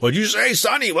What'd you say,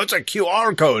 Sonny? What's a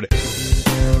QR code?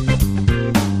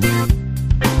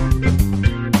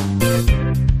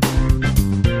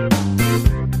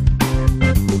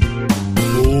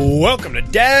 Welcome to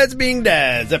Dads Being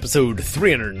Dads, episode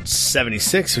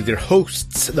 376, with your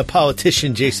hosts, the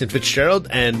politician Jason Fitzgerald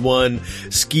and one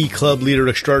ski club leader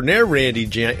extraordinaire, Randy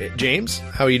James.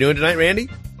 How are you doing tonight, Randy?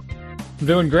 I'm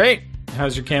doing great.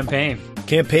 How's your campaign?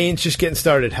 Campaign's just getting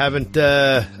started. Haven't,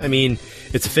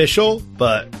 it's official,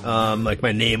 but,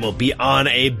 my name will be on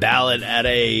a ballot at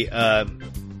a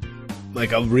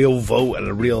real vote at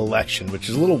a real election, which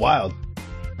is a little wild.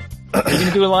 Are you going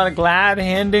to do a lot of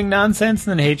glad-handing nonsense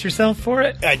and then hate yourself for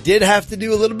it? I did have to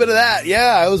do a little bit of that.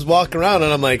 Yeah, I was walking around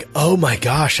and I'm like, oh my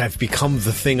gosh, I've become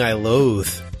the thing I loathe.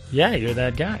 Yeah, you're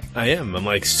that guy. I am. I'm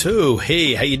like, so,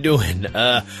 hey, how you doing?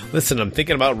 Listen, I'm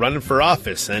thinking about running for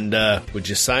office, and would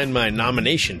you sign my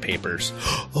nomination papers?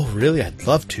 Oh, really? I'd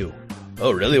love to.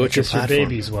 Oh, really? What's your platform? Your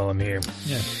babies while I'm here.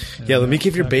 Yeah, let me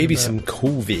give your baby some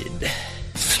COVID.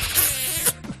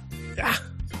 Yeah.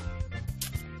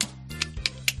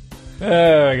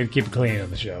 I gotta keep it clean on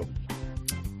the show.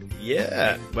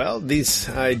 Yeah, well,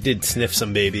 I did sniff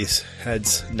some babies'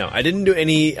 heads. No, I didn't do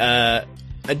any,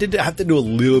 I did have to do a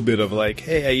little bit of like,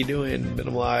 hey, how you doing? Been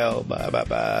a while, blah, blah,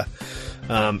 blah.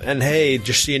 And hey,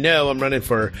 just so you know, I'm running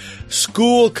for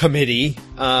school committee.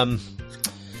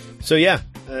 So yeah,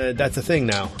 that's a thing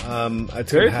now.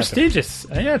 It's very prestigious.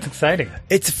 Yeah, it's exciting.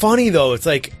 It's funny though. It's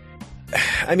like,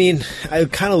 I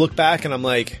kind of look back and I'm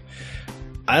like,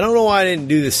 I don't know why I didn't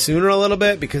do this sooner a little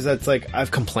bit, because that's like, I've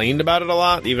complained about it a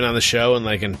lot, even on the show and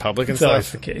like in public and stuff.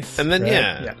 That's the case. And then, right?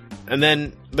 Yeah. And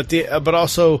then, but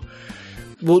also,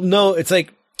 well, no, it's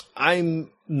like, I'm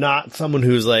not someone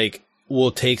who's like,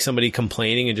 will take somebody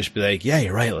complaining and just be like, yeah,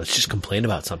 you're right, let's just complain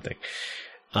about something.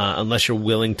 Unless you're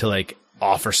willing to like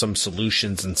offer some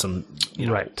solutions and some,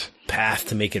 path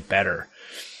to make it better.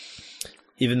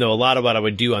 Even though a lot of what I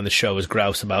would do on the show is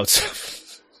grouse about stuff.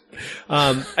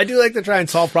 I do like to try and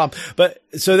solve problems, but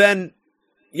so then,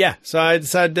 yeah, so I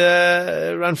decided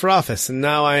to run for office, and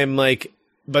now I'm like,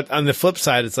 but on the flip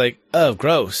side, it's like, oh,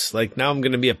 gross. Like now I'm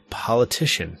going to be a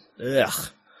politician. Ugh.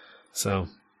 So.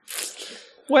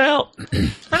 Well,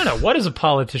 I don't know. What does a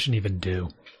politician even do?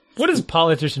 What does a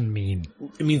politician mean?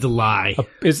 It means to lie.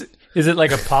 Is it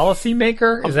like a policy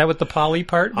maker? Is that what the poly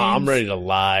part means? I'm ready to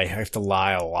lie. I have to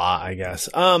lie a lot, I guess.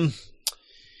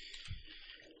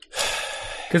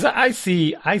 Because I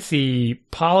see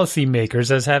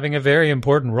policymakers as having a very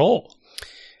important role,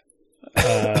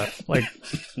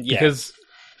 because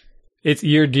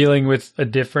you're dealing with a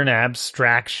different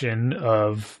abstraction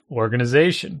of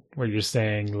organization, where you're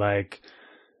saying like,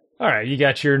 all right, you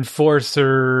got your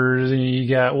enforcers, and you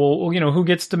got who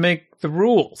gets to make the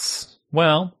rules?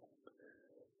 Well,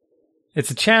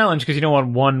 it's a challenge because you don't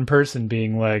want one person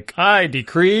being like, I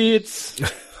decree it's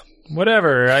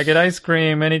whatever, I get ice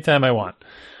cream anytime I want.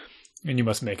 And you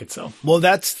must make it so. Well,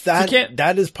 that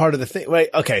is part of the thing. Right.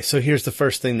 Okay. So here's the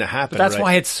first thing that happened. But that's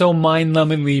why it's so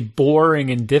mind-numbingly boring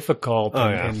and difficult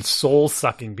and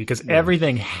soul-sucking, because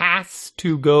everything has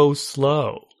to go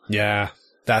slow. Yeah.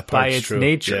 That part's by its true.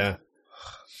 nature. Yeah.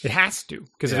 It has to.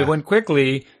 Because if it went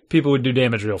quickly, people would do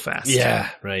damage real fast. Yeah.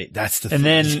 Right. That's the thing. And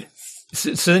then,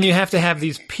 so then you have to have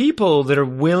these people that are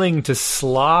willing to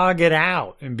slog it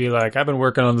out and be like, I've been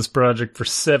working on this project for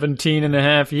 17 and a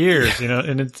half years,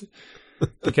 and it's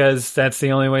because that's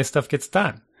the only way stuff gets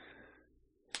done.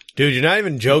 Dude, you're not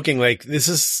even joking. Like, this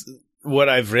is what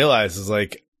I've realized is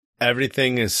like,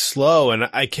 everything is slow, and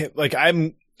I can't, like,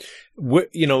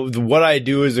 what I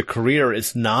do as a career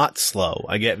is not slow.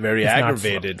 I get very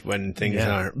aggravated when things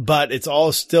aren't, but it's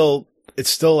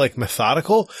still like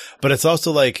methodical, but it's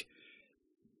also like,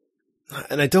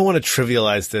 and I don't want to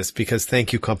trivialize this because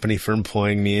thank you, company, for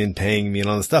employing me and paying me and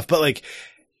all this stuff. But like,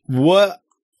 what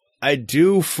I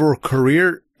do for a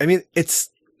career, it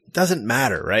doesn't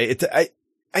matter, right?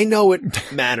 I know it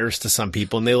matters to some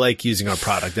people and they like using our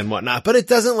product and whatnot, but it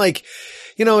doesn't like,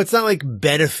 it's not like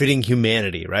benefiting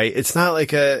humanity, right? It's not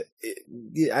like I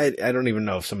don't even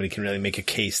know if somebody can really make a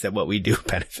case that what we do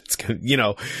benefits,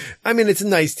 it's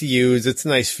nice to use. It's a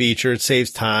nice feature. It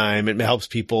saves time. It helps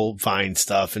people find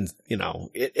stuff and,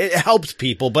 it helps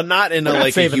people, but not in a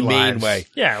humane way.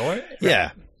 Yeah.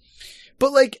 Yeah.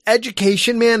 But like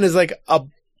education, man, is like a,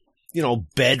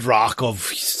 bedrock of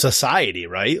society,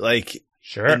 right? Like,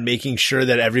 sure. And making sure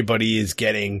that everybody is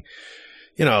getting,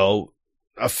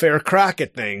 a fair crack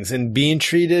at things and being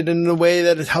treated in a way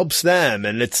that it helps them.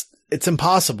 And it's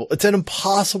impossible. It's an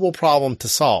impossible problem to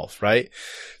solve, right?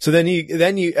 So then you,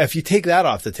 if you take that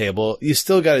off the table, you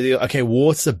still got to do, okay, well,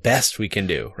 what's the best we can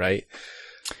do, right?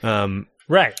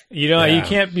 Right. You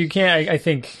can't, I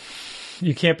think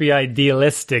you can't be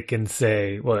idealistic and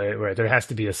say, well, right, there has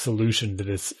to be a solution to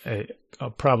this a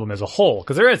problem as a whole,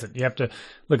 because there isn't. You have to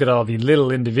look at all the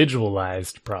little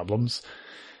individualized problems.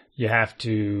 You have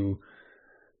to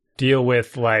deal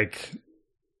with like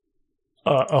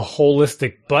a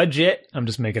holistic budget. I'm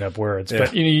just making up words,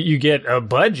 but you get a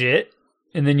budget,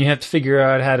 and then you have to figure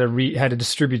out how to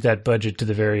distribute that budget to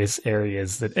the various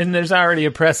areas and there's already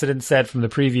a precedent set from the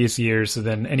previous years. So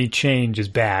then any change is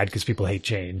bad because people hate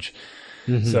change.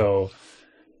 Mm-hmm. So,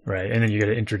 right. And then you got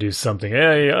to introduce something.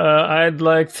 Hey, I'd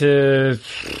like to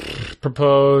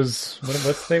propose, what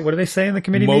do they say in the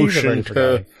committee meetings?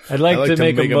 I'd like to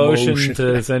make a motion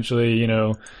to essentially,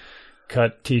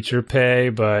 cut teacher pay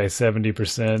by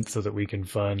 70% so that we can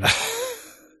fund.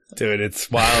 Dude, it's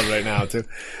wild right now too.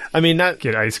 I mean, not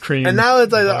get ice cream. And now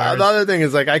it's like the other thing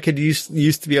is like I could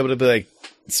used to be able to be like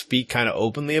speak kind of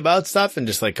openly about stuff and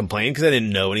just like complain because I didn't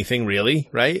know anything really,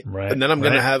 right? Right. And then I'm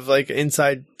gonna have like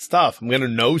inside stuff. I'm gonna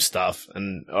know stuff,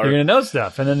 you're gonna know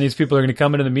stuff, and then these people are gonna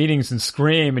come into the meetings and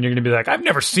scream, and you're gonna be like, "I've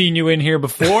never seen you in here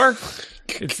before."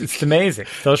 It's amazing.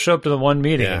 They'll show up to the one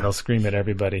meeting and they'll scream at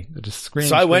everybody. They'll just scream.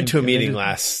 So I went to a meeting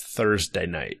last Thursday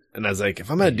night, and I was like, if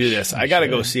I'm going to do this, I got to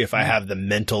go see if I have the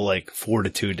mental like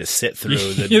fortitude to sit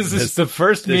through. This is the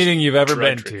first meeting you've ever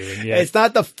been to. It's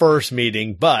not the first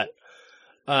meeting, but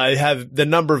I have the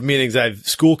number of meetings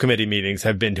school committee meetings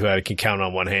I've been to. I can count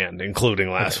on one hand, including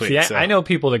last week. See, I know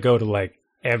people that go to like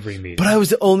every meeting, but I was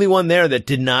the only one there that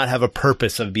did not have a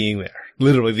purpose of being there.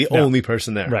 Literally, the only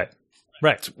person there. Right.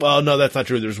 Right. Well, no, that's not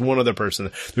true. There's one other person.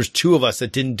 There's two of us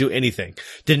that didn't do anything.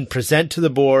 Didn't present to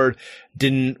the board,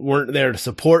 weren't there to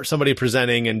support somebody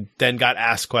presenting, and then got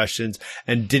asked questions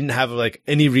and didn't have like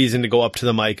any reason to go up to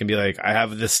the mic and be like, I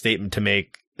have this statement to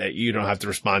make that you don't have to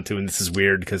respond to, and this is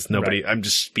weird because I'm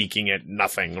just speaking at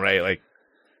nothing, right? Like,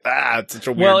 it's such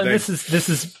a weird thing. Well, and this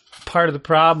is part of the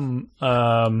problem.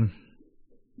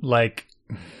 Like,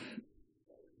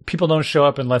 people don't show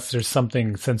up unless there's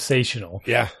something sensational.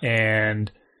 Yeah.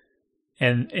 And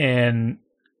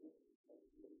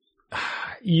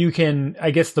you can,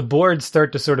 I guess the boards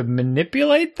start to sort of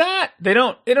manipulate that. They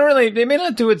may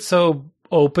not do it so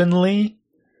openly,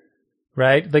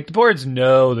 right? Like the boards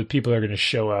know that people are going to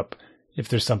show up if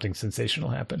there's something sensational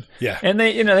happen. Yeah. And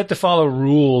they have to follow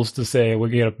rules to say, we're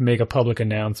going to make a public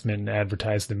announcement,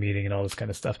 advertise the meeting and all this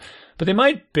kind of stuff. But they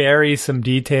might bury some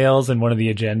details in one of the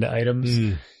agenda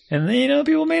items. And then,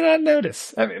 people may not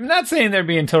notice. I mean, I'm not saying they're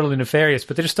being totally nefarious,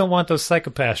 but they just don't want those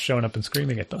psychopaths showing up and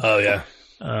screaming at them. Oh, yeah.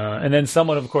 And then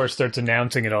someone, of course, starts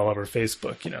announcing it all over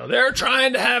Facebook. They're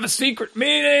trying to have a secret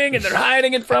meeting and they're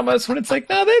hiding it from us. When it's like,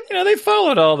 no, they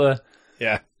followed all the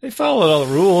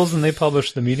rules and they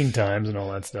published the meeting times and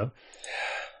all that stuff.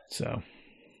 So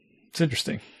it's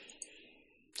interesting.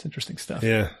 It's interesting stuff.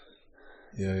 Yeah.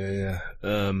 Yeah.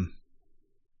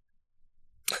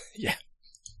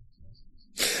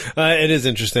 It is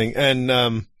interesting. And,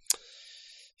 I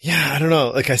don't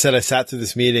know. Like I said, I sat through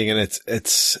this meeting and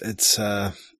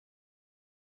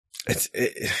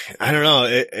I don't know.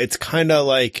 It's kind of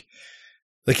like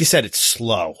you said, it's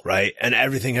slow, right? And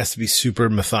everything has to be super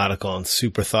methodical and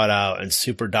super thought out and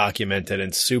super documented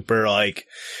and super like,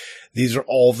 these are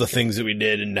all the things that we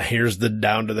did, and here's the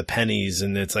down to the pennies.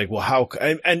 And it's like, well, how?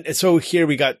 And so here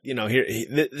we got,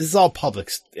 this is all public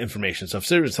information. So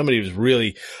if somebody was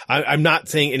really, I'm not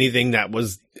saying anything that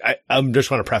was. I'm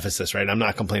just want to preface this, right? I'm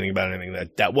not complaining about anything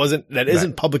that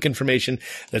isn't public information.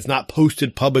 That's not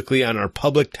posted publicly on our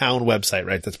public town website,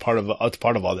 right? That's part of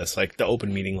all this, like the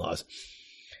open meeting laws.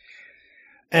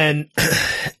 And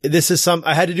this is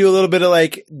I had to do a little bit of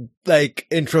like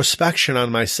introspection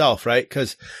on myself, right?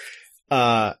 Cause,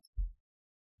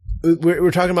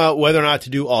 we're talking about whether or not to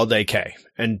do all day K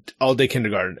and all day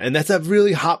kindergarten. And that's a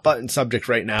really hot button subject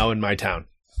right now in my town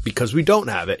because we don't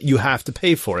have it. You have to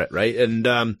pay for it. Right. And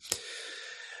a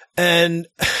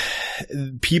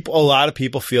lot of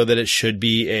people feel that it should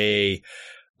be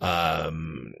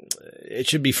it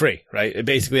should be free, right?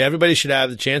 Basically, everybody should have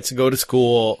the chance to go to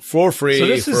school for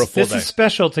free for a full day. This is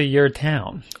special to your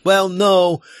town. Well,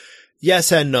 no.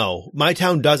 Yes and no. My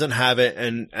town doesn't have it,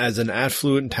 and as an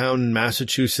affluent town in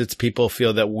Massachusetts, people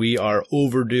feel that we are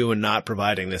overdue in not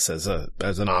providing this as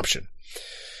an option.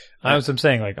 I'm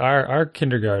saying, like our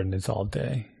kindergarten is all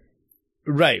day.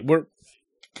 Right. We're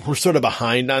sort of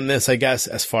behind on this, I guess,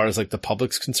 as far as like the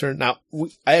public's concerned. Now,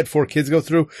 I had 4 kids go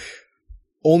through.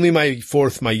 Only my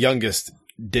youngest,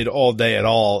 did all day at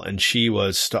all, and she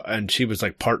was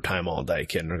like part-time all day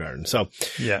kindergarten. So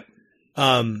yeah.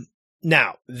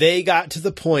 Now, they got to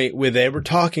the point where they were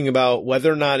talking about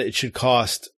whether or not it should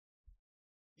cost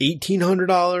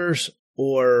 $1,800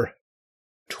 or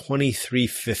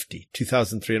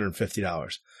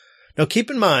 $2,350. Now keep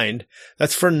in mind,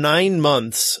 that's for 9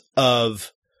 months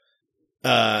of,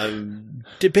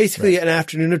 basically an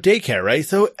afternoon of daycare, right?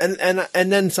 So,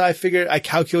 and then so I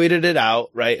calculated it out,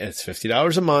 right? And it's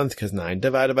 $50 a month because 9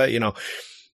 divided by,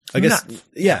 I guess,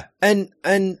 yeah. And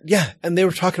they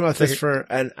were talking about this for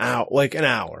an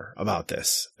hour about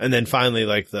this. And then finally,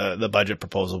 like the budget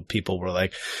proposal people were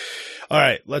like, all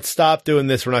right, let's stop doing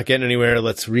this. We're not getting anywhere.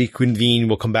 Let's reconvene.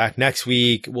 We'll come back next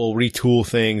week. We'll retool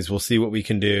things. We'll see what we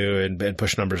can do and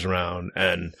push numbers around.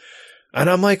 And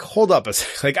I'm like, hold up a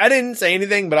second. Like, I didn't say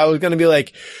anything, but I was going to be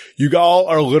like, you all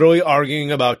are literally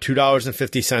arguing about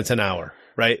 $2.50 an hour,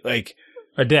 right? Like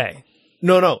a day.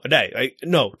 No, a day. Like,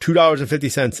 no,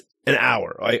 $2.50 an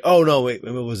hour. Like, oh no, wait,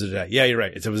 what was it a day? Yeah, you're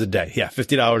right. It was a day. Yeah.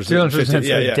 $50. $2.50 a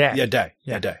day. Yeah, day.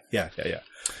 Yeah. A day. Yeah.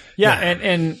 Yeah.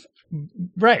 And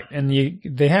right. And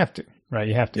they have to, right?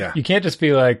 You have to. Yeah. You can't just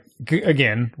be like,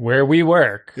 again, where we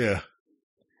work. Yeah.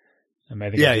 I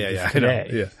might think today.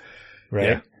 Yeah. Right.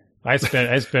 Yeah. I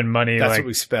spend money. That's like what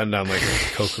we spend on like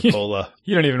Coca-Cola.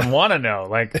 You don't even want to know.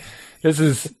 Like, this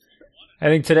is, I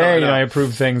think today, I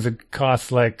approve things that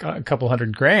cost like a couple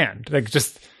 $100,000, like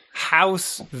just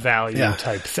house value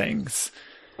type things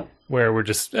where we're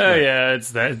just,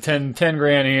 it's that 10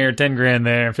 grand here, 10 grand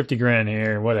there, 50 grand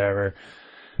here, whatever.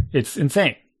 It's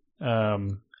insane.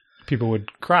 People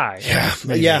would cry. Yeah. If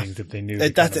they knew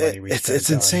it's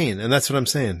insane. And that's what I'm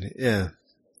saying. Yeah.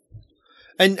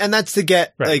 And that's to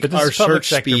get like our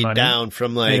search speed down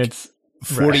from like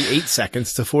 48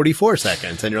 seconds to 44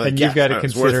 seconds. And you're like, and you've got to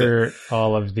consider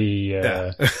all of the, you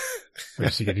got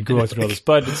to go through all this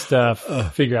budget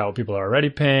stuff, figure out what people are already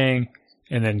paying,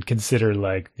 and then consider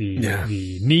like the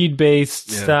need-based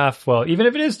stuff. Well, even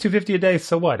if it is $250 a day,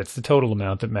 so what? It's the total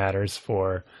amount that matters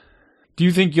for, do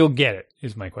you think you'll get it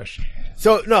is my question.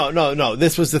 So no.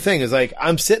 This was the thing is like,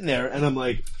 I'm sitting there and I'm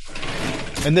like,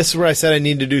 and this is where I said I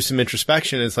need to do some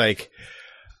introspection. It's like,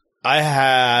 I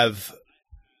have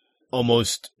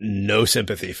almost no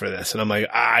sympathy for this. And I'm like,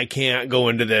 I can't go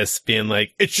into this being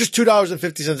like, it's just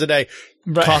 $2.50 a day.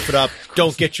 Right. Cough it up.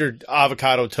 Don't get your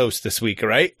avocado toast this week.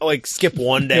 Right. Like skip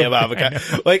one day of avocado.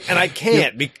 Like, and I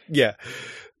can't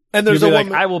And there's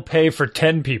woman, I will pay for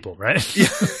 10 people, right?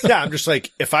 Yeah. I'm just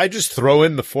like, if I just throw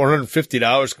in the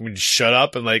 $450, can we just shut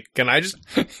up and like, can I just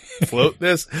float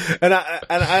this? And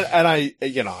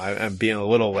I'm being a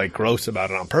little like gross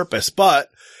about it on purpose, but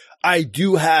I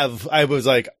was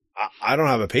like, I don't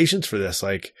have a patience for this.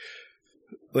 Like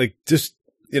just,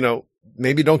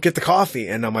 maybe don't get the coffee.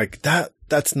 And I'm like,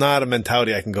 that's not a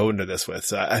mentality I can go into this with.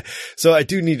 So I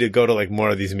do need to go to like more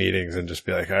of these meetings and just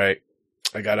be like, all right,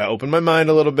 I got to open my mind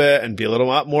a little bit and be a little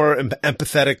lot more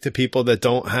empathetic to people that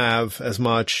don't have as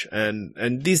much. And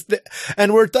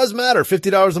where it does matter,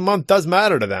 $50 a month does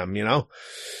matter to them,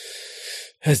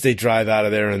 as they drive out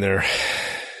of there in their,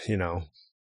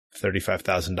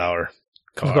 $35,000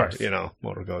 car,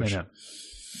 motor coach.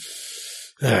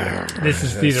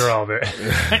 These are all very,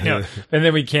 I know. And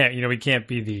then we can't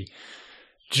be the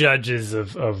judges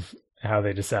of how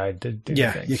they decide to do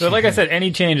things. So like I said,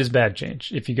 any change is bad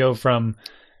change. If you go from,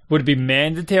 would it be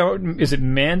mandatory? Is it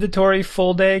mandatory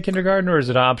full day kindergarten or is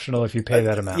it optional if you pay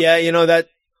that amount? Yeah.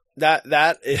 That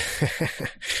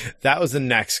was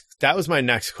that was my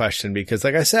next question because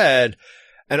like I said,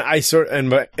 and it's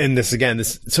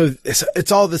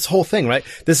all this whole thing, right?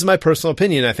 This is my personal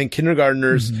opinion. I think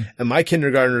kindergartners and my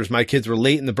kids were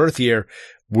late in the birth year,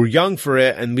 were young for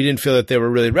it, and we didn't feel that they were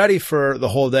really ready for the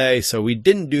whole day. So we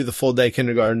didn't do the full day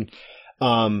kindergarten.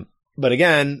 But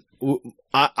again,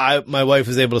 my wife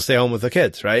was able to stay home with the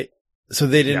kids, right? So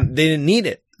they didn't need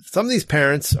it. Some of these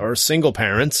parents are single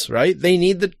parents, right? They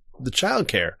need the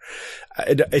childcare.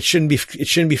 It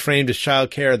shouldn't be framed as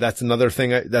childcare. That's another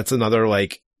thing. That's another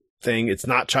like thing. It's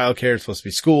not childcare. It's supposed to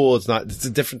be school. It's a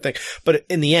different thing. But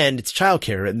in the end, it's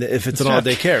childcare. And if it's an all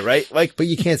day care, right? Like, but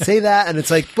you can't say that. And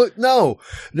it's like, but no,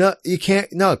 you can't,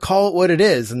 call it what it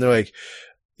is. And they're like,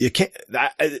 you can't,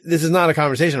 this is not a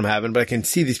conversation I'm having, but I can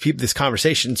see this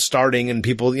conversation starting and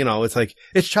people, it's like,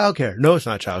 it's childcare. No, it's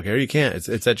not childcare. You can't.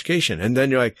 It's education. And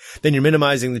then you're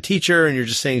minimizing the teacher and you're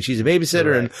just saying she's a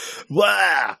babysitter and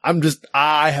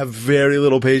I have very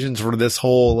little patience for this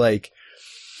whole like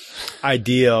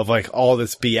idea of like all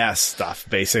this BS stuff.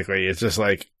 Basically, it's just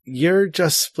like, you're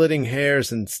just splitting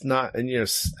hairs and it's not, and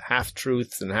half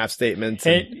truths and half statements.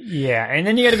 And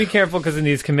then you got to be careful because in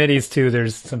these committees too,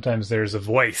 there's a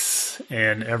voice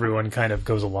and everyone kind of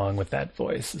goes along with that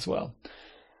voice as well.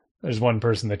 There's one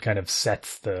person that kind of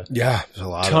sets the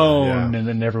tone and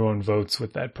then everyone votes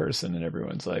with that person and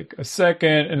everyone's like a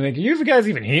second and like, you guys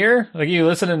even here? Like, are you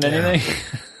listening to anything?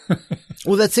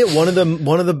 Well, that's it. One of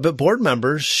the board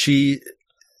members, she,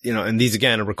 and these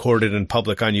again are recorded in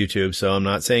public on YouTube, so I'm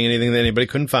not saying anything that anybody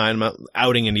couldn't find. I'm not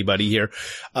outing anybody here.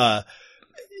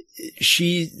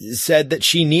 She said that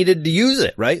she needed to use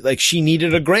it, right? Like she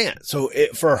needed a grant. So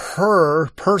for her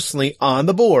personally on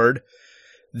the board,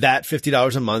 that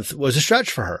 $50 a month was a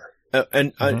stretch for her.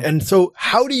 And so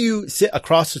how do you sit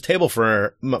across the table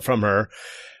from her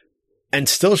and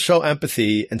still show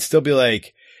empathy and still be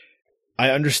like, I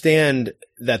understand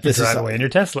that this drive away in your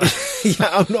Tesla.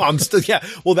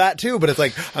 Well, that too, but it's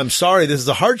like, I'm sorry, this is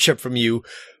a hardship from you.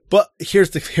 But here's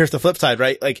the flip side,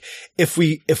 right? Like if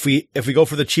we go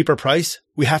for the cheaper price,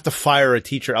 we have to fire a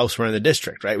teacher elsewhere in the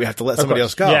district, right? We have to let somebody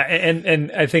else go. Yeah.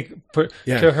 And I think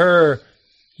to her,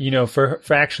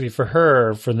 for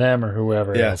her, for them or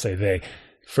whoever, I'll say they,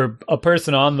 for a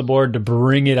person on the board to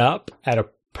bring it up at a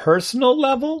personal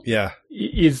level,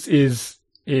 is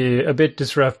a bit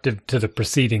disruptive to the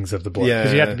proceedings of the board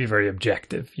because you have to be very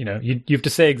objective. You have to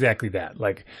say exactly that.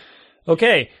 Like,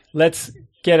 okay, let's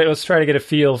try to get a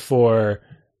feel for,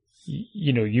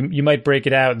 you might break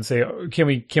it out and say, can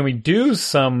we do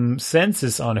some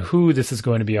census on who this is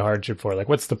going to be a hardship for? Like,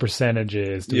 what's the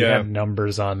percentages? Do we have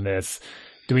numbers on this?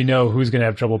 Do we know who's going to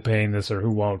have trouble paying this or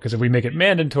who won't? Because if we make it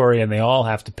mandatory and they all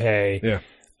have to pay,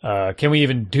 can we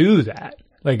even do that?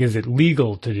 Like, is it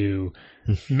legal to do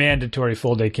mandatory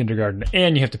full-day kindergarten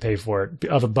and you have to pay for it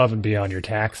above and beyond your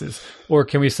taxes? Or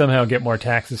can we somehow get more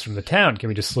taxes from the town? Can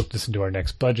we just slip this into our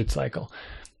next budget cycle?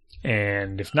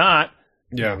 And if not,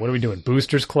 what are we doing?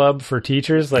 Boosters club for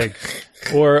teachers? Like,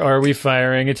 or are we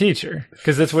firing a teacher?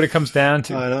 Because that's what it comes down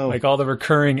to. I know. Like all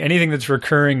anything that's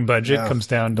recurring budget comes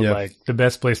down to like the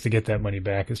best place to get that money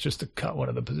back is just to cut one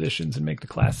of the positions and make the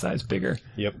class size bigger.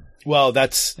 Yep. Well,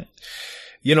 that's...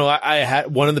 I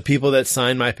had one of the people that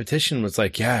signed my petition was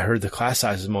like, I heard the class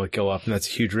sizes might go up and that's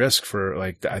a huge risk for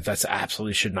like, that's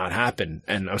absolutely should not happen.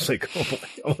 And I was like,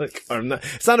 I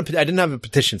didn't have a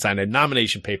petition signed. I had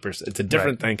nomination papers. It's a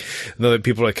different thing. And other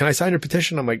people are like, can I sign your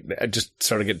petition? I'm like, I just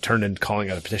started getting turned into calling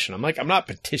out a petition. I'm like, I'm not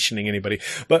petitioning anybody,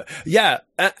 but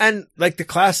and like the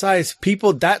class size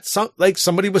people, like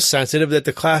somebody was sensitive that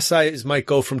the class size might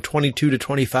go from 22 to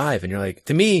 25. And you're like,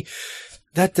 to me,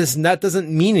 that doesn't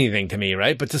mean anything to me,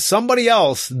 right? But to somebody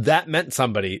else, that meant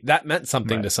something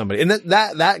to somebody. And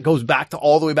that goes back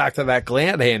all the way back to that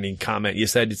glad handing comment you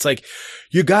said. It's like,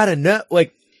 you gotta know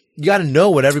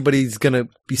what everybody's gonna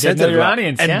be sensitive about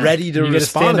audience, and ready to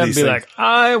respond to these things. Be like,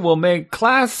 I will make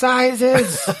class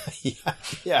sizes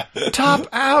top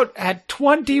out at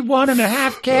 21 and a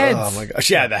half kids. Oh my gosh.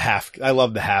 Yeah, I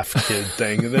love the half kid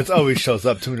thing. And that always shows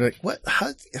up to me like, what?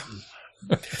 How?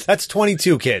 That's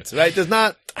 22 kids, right? There's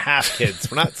not half kids.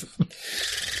 We're not.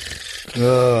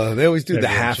 They always do the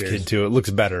half kid too. It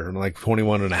looks better, like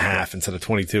 21 and a half instead of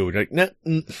 22. We're like,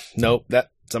 nope.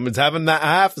 That someone's having that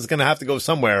half is going to have to go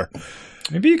somewhere.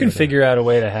 Maybe you can figure out a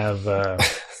way to have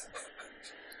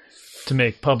to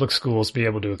make public schools be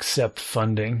able to accept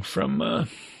funding from.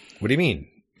 What do you mean?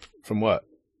 From what?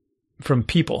 From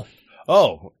people.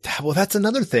 Oh, well, that's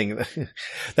another thing.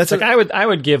 That's like I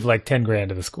would give like 10 grand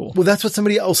to the school. Well, that's what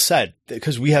somebody else said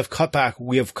because we have cut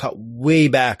way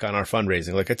back on our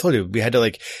fundraising. Like I told you, we had to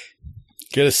like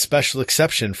get a special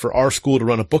exception for our school to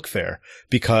run a book fair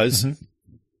because,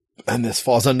 and this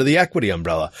falls under the equity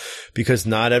umbrella because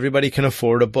not everybody can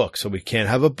afford a book. So we can't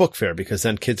have a book fair because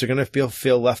then kids are going to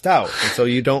feel left out. And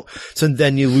so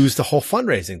then you lose the whole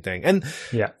fundraising thing. And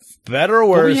better or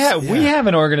worse. We have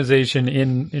an organization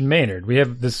in Maynard. We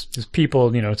have this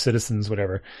people, citizens,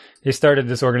 whatever. They started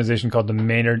this organization called the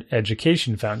Maynard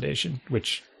Education Foundation,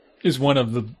 which is one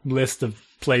of the list of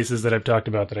places that I've talked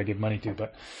about that I give money to.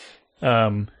 But,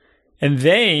 and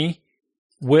they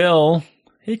will,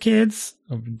 hey kids,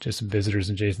 just some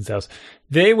visitors in Jason's house.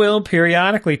 They will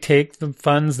periodically take the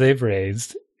funds they've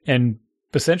raised and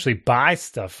essentially buy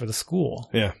stuff for the school.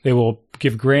 Yeah. They will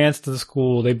give grants to the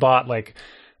school. They bought like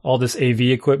all this AV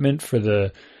equipment for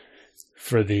the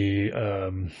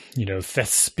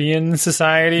Thespian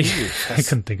Society. I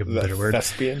couldn't think of a better word.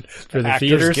 Thespian. For the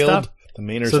theater Guild. Stuff.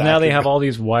 So now they have all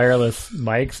these wireless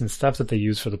mics and stuff that they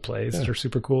use for the plays that are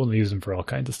super cool, and they use them for all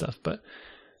kinds of stuff. But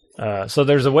so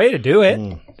there's a way to do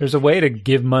it. There's a way to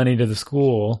give money to the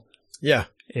school. Yeah.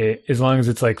 As long as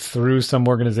it's like through some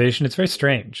organization. It's very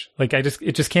strange. Like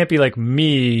it just can't be like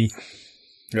me.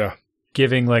 Yeah.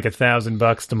 Giving like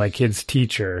 $1,000 to my kid's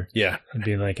teacher. Yeah. And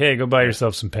being like, hey, go buy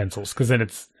yourself some pencils. Cause then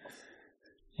it's,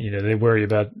 they worry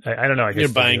about, I don't know. I guess you're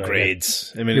buying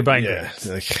grades. I mean, you're buying grades.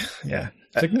 It's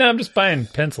like, no, I'm just buying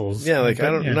pencils. Yeah. Like,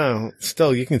 I don't know.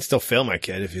 Still, you can still fail my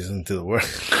kid if he's into the work.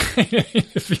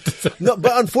 No,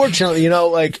 but unfortunately,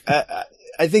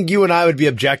 I think you and I would be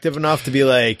objective enough to be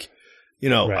like,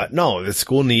 Right. no, the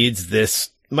school needs this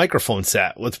microphone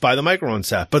set. Let's buy the microphone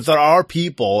set. But there are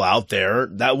people out there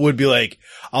that would be like,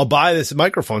 I'll buy this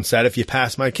microphone set if you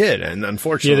pass my kid. And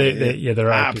unfortunately, there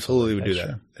are absolutely would do that.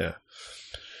 sure. Yeah.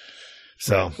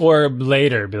 So, Right. Or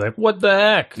later be like, what the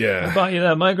heck? Yeah. I bought you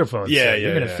that microphone. yeah,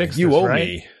 You're going to fix you this, owe right?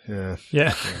 me. Yeah.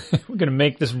 Yeah. We're going to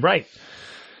make this right.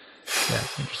 Yeah.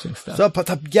 Interesting stuff. So, but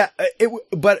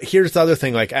here's the other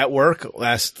thing. Like at work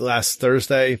last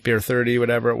Thursday, Beer 30,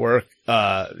 whatever at work,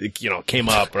 came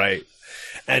up, right?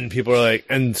 And people are like,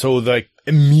 and so like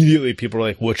immediately people are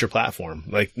like, what's your platform?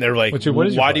 Like they're like, what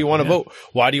is your why do you want to vote?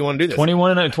 Why do you want to do this?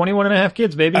 21 and a half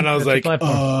kids, baby. And I was like, and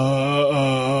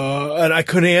I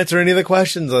couldn't answer any of the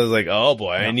questions. I was like, oh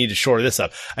boy, I need to shore this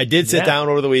up. I did sit down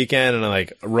over the weekend and I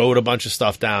like wrote a bunch of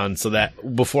stuff down so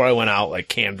that before I went out like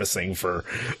canvassing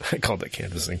I called it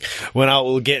canvassing, went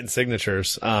out getting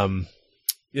signatures. I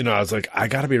was like, I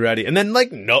gotta be ready. And then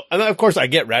and then of course I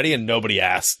get ready and nobody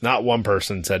asked. Not one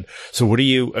person said, so what do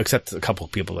you, except a couple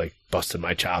of people like busted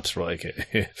my chops for like,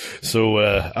 so,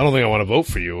 I don't think I want to vote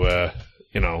for you.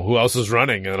 Who else is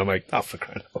running? And I'm like, oh, for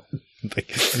crying out loud.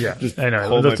 Yeah, I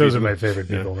know. Those are my favorite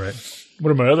people, right? What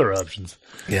are my other options?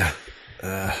 Yeah.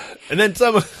 And then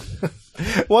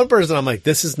one person, I'm like,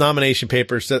 this is nomination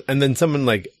papers. And then someone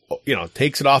like,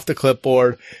 takes it off the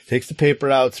clipboard, takes the paper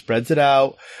out, spreads it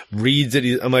out, reads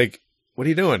it. I'm like, what are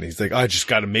you doing? He's like, I just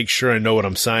got to make sure I know what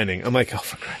I'm signing. I'm like, oh,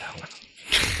 for crying out loud.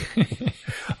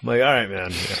 I'm like, all right,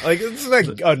 man. Like, it's like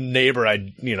a neighbor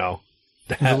have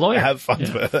fun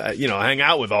with, hang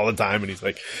out with all the time. And he's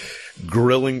like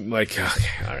grilling, like,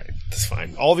 okay, all right, that's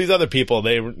fine. All these other people,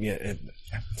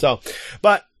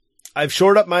 but I've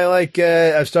shored up my,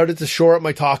 I've started to shore up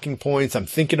my talking points. I'm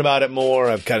thinking about it more.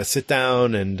 I've got to sit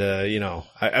down and,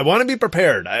 I want to be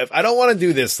prepared. I don't want to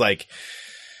do this like,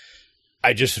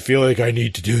 I just feel like I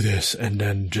need to do this and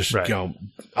then just,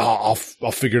 I'll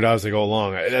figure it out as I go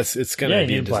along. It's going to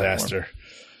be a disaster.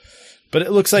 But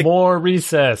it looks like more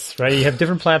recess, right? You have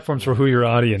different platforms for who your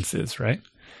audience is, right?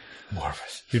 More of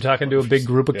it. You're talking to a big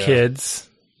group of kids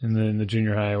in the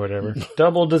junior high or whatever.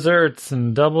 Double desserts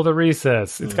and double the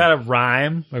recess. It's got to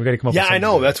rhyme. I've got to come up with something. Yeah, I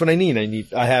know. That's what I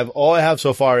need. All I have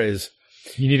so far is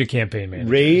you need a campaign manager.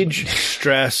 Rage,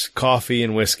 stress, coffee,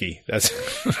 and whiskey. That's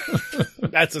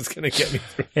what's going to get me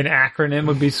through. An acronym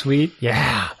would be sweet.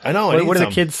 Yeah. I know. What do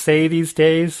the kids say these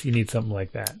days? You need something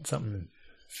like that. Something.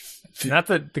 Not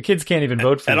that the kids can't even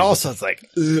vote for you. And also it's like,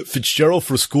 Fitzgerald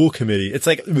for school committee. It's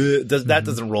like, that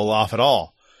doesn't roll off at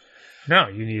all. No,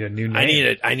 you need a new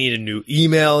name. I need a new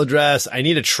email address. I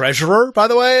need a treasurer, by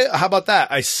the way. How about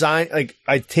that? I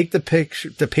take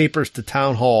the papers to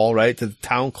town hall, right? To the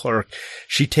town clerk.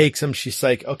 She takes them. She's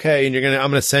like, okay, and I'm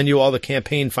going to send you all the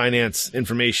campaign finance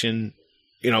information.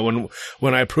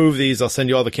 When I approve these, I'll send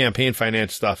you all the campaign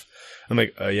finance stuff. I'm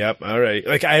like, yep. All right.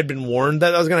 Like I had been warned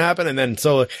that was going to happen. And then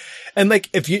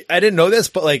I didn't know this,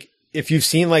 but like, if you've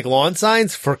seen like lawn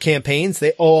signs for campaigns,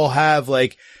 they all have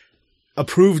like,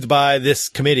 approved by this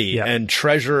committee and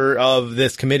treasurer of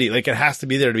this committee. Like it has to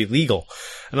be there to be legal.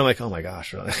 And I'm like, oh my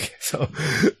gosh. Really? So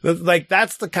like,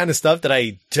 that's the kind of stuff that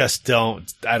I don't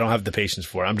have the patience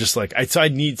for. I'm just like, I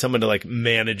need someone to like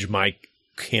manage my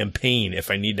campaign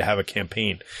if I need to have a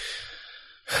campaign.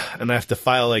 And I have to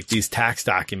file like these tax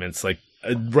documents, like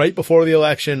right before the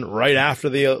election, right after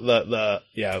the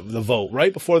vote,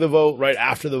 right before the vote, right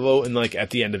after the vote, and like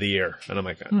at the end of the year. And I'm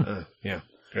like, yeah,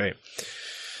 great.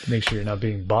 Make sure you're not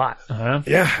being bought, huh?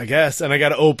 Yeah, I guess. And I got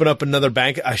to open up another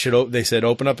bank. They said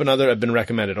open up another. I've been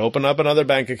recommended open up another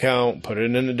bank account, put it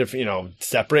in a different,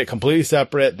 separate, completely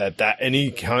separate. That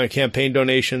any kind of campaign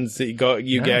donations that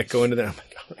you get go into there. I'm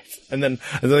like, all right. And then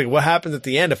like, what happens at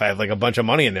the end if I have like a bunch of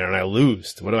money in there and I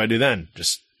lose? What do I do then?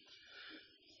 Just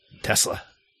Tesla.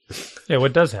 Yeah,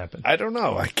 what does happen? I don't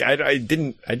know.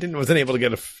 Wasn't able to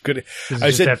get a good. I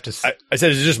said, is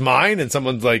it just mine? And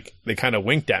someone's like, they kind of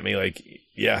winked at me, like,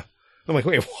 yeah. I'm like,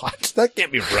 wait, what? That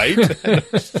can't be right.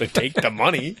 So take the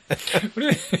money.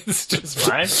 It's just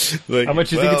mine. Like, how much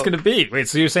do you think it's going to be? Wait,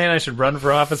 so you're saying I should run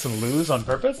for office and lose on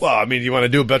purpose? Well, I mean, you want to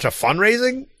do a bunch of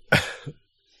fundraising?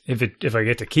 If I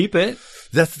get to keep it,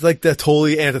 that's like the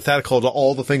totally antithetical to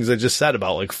all the things I just said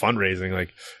about like fundraising.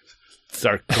 Like,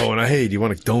 start going, hey, do you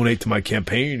want to donate to my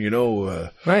campaign?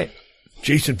 Right.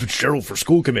 Jason Fitzgerald for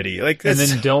school committee. Like, and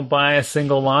then don't buy a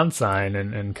single lawn sign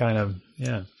and kind of,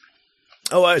 yeah.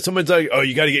 Oh, someone's like, oh,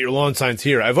 you got to get your lawn signs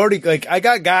here. I've already, I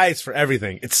got guys for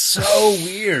everything. It's so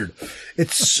weird.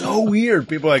 It's so weird.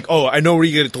 People are like, oh, I know where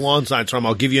you get the lawn signs from.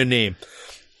 I'll give you a name.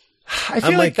 I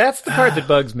feel like that's the part that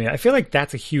bugs me. I feel like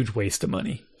that's a huge waste of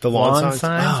money. The lawn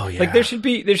signs? Oh, yeah. Like there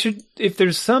should, if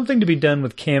there's something to be done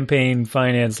with campaign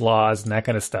finance laws and that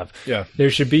kind of stuff, there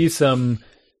should be some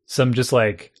just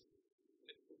like,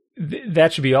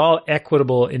 that should be all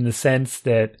equitable in the sense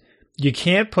that you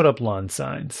can't put up lawn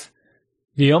signs.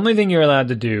 The only thing you're allowed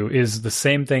to do is the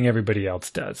same thing everybody else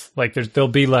does. Like there'll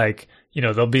be like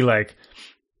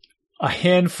a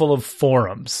handful of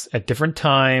forums at different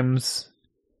times,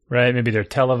 right? Maybe they're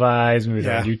televised, maybe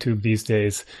they're on YouTube these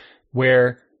days,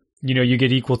 where you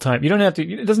get equal time. You don't have to.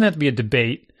 It doesn't have to be a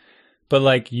debate, but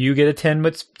like you get a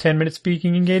 10-minute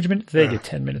speaking engagement. They get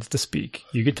 10 minutes to speak.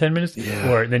 You get 10 minutes,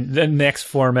 or then the next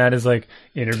format is like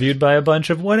interviewed by a bunch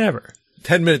of whatever.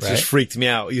 10 minutes just freaked me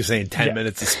out. You're saying 10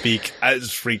 minutes to speak. That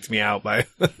just freaked me out. By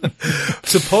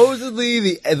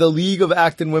supposedly the League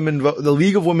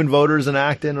of Women Voters in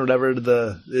Acton or whatever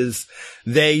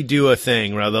they do a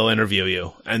thing where they'll interview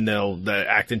you and the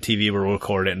Acton TV will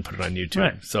record it and put it on YouTube.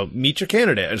 Right. So meet your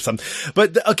candidate or something.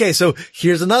 But okay, so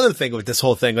here's another thing with this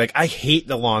whole thing. Like I hate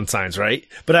the lawn signs, right?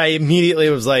 But I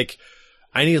immediately was like,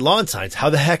 I need lawn signs. How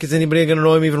the heck is anybody going to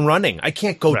know I'm even running? I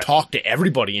can't go talk to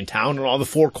everybody in town and all the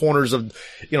four corners of,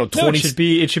 20. No,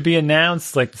 it should be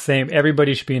announced like the same.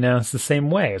 Everybody should be announced the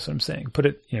same way. That's what I'm saying. Put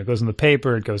it, it goes in the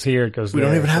paper. It goes here. It goes there. We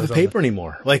don't even have a paper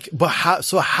anymore. Like, but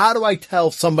how do I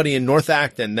tell somebody in North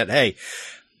Acton that, hey,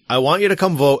 I want you to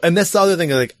come vote? And that's the other thing.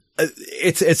 Like,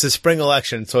 it's a spring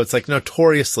election. So it's like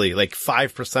notoriously like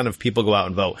 5% of people go out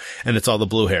and vote and it's all the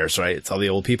blue hairs, right? It's all the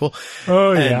old people.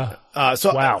 Oh, yeah.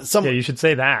 Wow. You should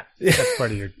say that. That's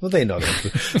part of your. Well, they know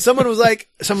that. Someone was like,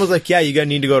 yeah, you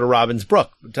need to go to Robbins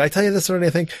Brook. Did I tell you this already?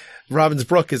 I think Robbins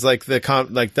Brook is like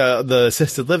the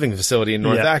assisted living facility in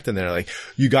North Acton. They're like,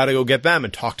 you got to go get them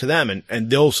and talk to them and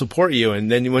they'll support you.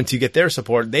 And then once you get their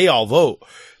support, they all vote.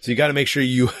 So you got to make sure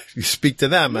you speak to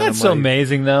them. That's so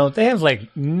amazing though. They have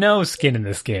like no skin in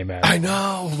this game. I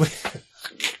know.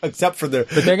 Except for but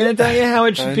they're going to tell you how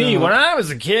it should be. When I was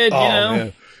a kid,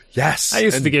 Man. Yes. I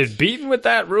used to get beaten with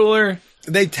that ruler.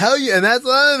 They tell you, and that's the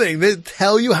other thing. They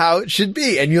tell you how it should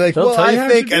be. And you're like, I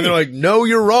think, and they're like, no,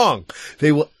 you're wrong.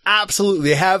 They will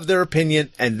absolutely have their opinion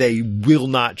and they will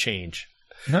not change.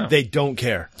 No. They don't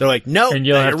care. They're like, no, and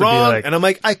you're wrong. And I'm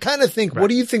like, I kind of think, what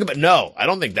do you think about? No, I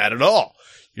don't think that at all.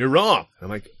 You're wrong. I'm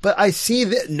like, but I see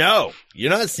that. No, you're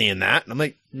not seeing that. And I'm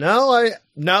like, no,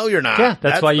 you're not. Yeah,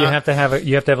 that's why you have to have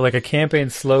like a campaign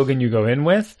slogan you go in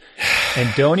with, and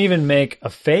don't even make a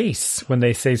face when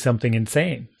they say something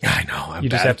insane. Yeah, I know. You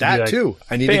just have to be like, too.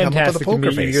 I need to come up with a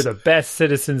poker face. You're the best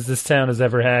citizens this town has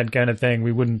ever had, kind of thing.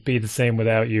 We wouldn't be the same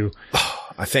without you.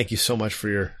 I thank you so much for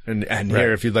your and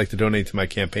here, if you'd like to donate to my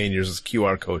campaign, here's this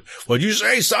QR code. What'd you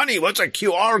say, Sonny? What's a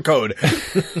QR code?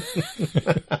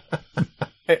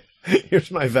 Here's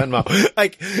my Venmo.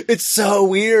 Like, it's so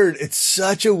weird. It's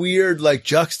such a weird, like,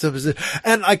 juxtaposition.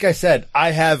 And like I said,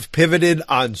 I have pivoted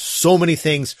on so many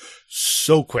things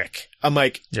so quick. I'm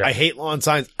like, I hate lawn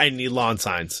signs. I need lawn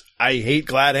signs. I hate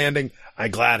glad handing. I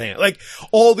glad hand. Like,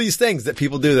 all these things that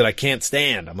people do that I can't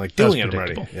stand. I'm like, doing it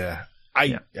already. Yeah.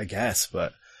 I guess,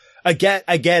 but I get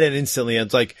it instantly.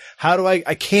 It's like, how do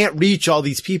I can't reach all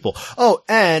these people. Oh,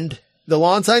 and the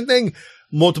lawn sign thing,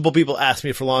 multiple people ask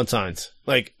me for lawn signs.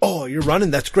 Like, oh, you're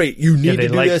running. That's great. You need to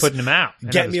do this. Putting them out.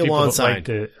 Get me a lawn sign.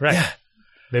 Right. Yeah.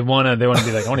 They want to be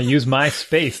like, I want to use my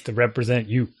space to represent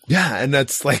you. Yeah. And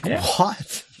that's like,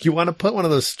 what? You want to put one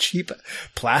of those cheap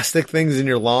plastic things in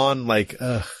your lawn? Like,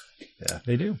 ugh. Yeah.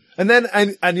 They do. And then,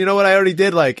 and you know what I already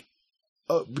did? Like,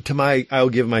 I'll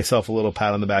give myself a little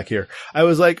pat on the back here. I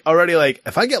was like, already like,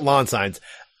 if I get lawn signs,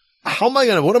 what am I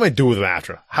going to do with them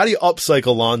after? How do you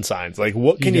upcycle lawn signs? Like,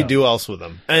 what can you do else with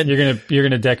them? And you're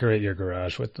going to decorate your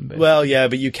garage with them, basically. Well, yeah,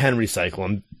 but you can recycle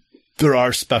them. There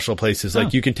are special places.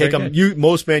 Like, you can take them.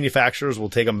 Most manufacturers will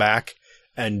take them back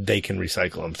and they can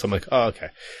recycle them. So I'm like, oh, okay.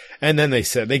 And then they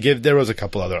said, there was a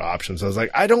couple other options. I was like,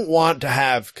 I don't want to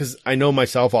have, cause I know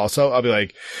myself also, I'll be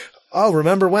like, oh,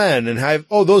 remember when? And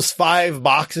those 5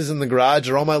 boxes in the garage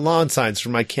are all my lawn signs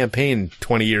from my campaign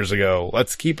 20 years ago.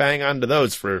 Let's keep hanging on to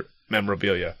those for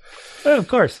memorabilia. Oh, of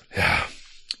course. Yeah.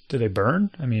 Do they burn?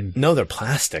 I mean, no, they're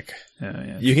plastic. Oh,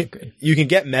 yeah. You can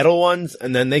get metal ones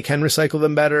and then they can recycle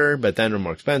them better, but then they're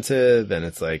more expensive. And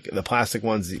it's like the plastic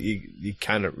ones, you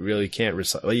kind of really can't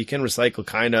recycle. Well, you can recycle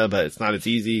kind of, but it's not as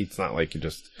easy. It's not like you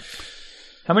just.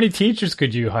 How many teachers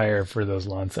could you hire for those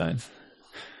lawn signs?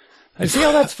 I see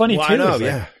how that's funny too. I know,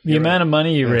 the amount of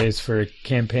money you raise for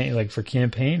campaigning,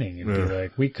 it'd be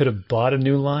like, we could have bought a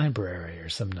new library or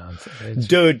some nonsense.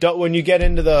 Dude, when you get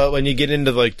into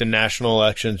like the national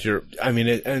elections,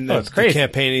 it's crazy. The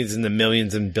campaigning is in the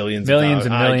millions and billions,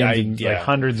 like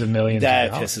hundreds of millions.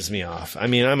 That pisses me off. I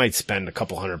mean, I might spend a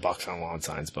couple $100 on lawn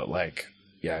signs, but like,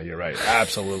 Yeah, you're right.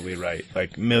 Absolutely right.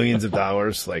 Like millions of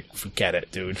dollars, like forget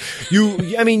it, dude.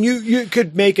 You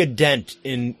could make a dent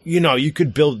in, you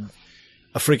could build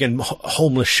a freaking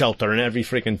homeless shelter in every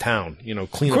freaking town,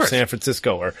 clean up San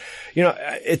Francisco or,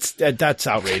 that's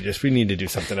outrageous. We need to do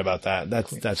something about that.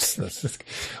 That's well,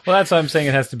 that's why I'm saying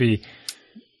it has to be,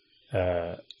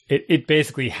 it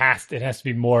basically has to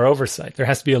be more oversight. There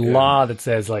has to be a law that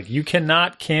says like, you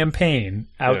cannot campaign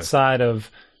outside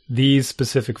of these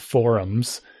specific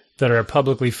forums that are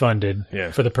publicly funded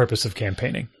for the purpose of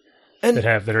campaigning that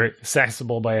are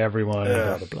accessible by everyone,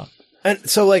 blah, blah, blah. And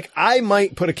so, like, I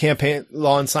might put a campaign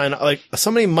lawn sign, like,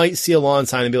 somebody might see a lawn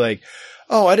sign and be like,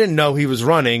 oh, I didn't know he was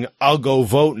running. I'll go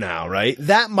vote now, right?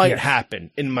 That might happen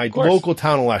in my local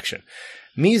town election.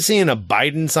 Me seeing a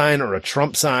Biden sign or a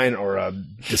Trump sign or a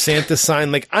DeSantis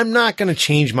sign, like, I'm not going to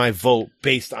change my vote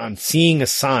based on seeing a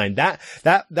sign.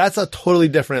 That's a totally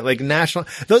different, like, national.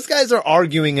 Those guys are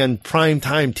arguing on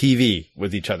primetime TV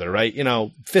with each other, right?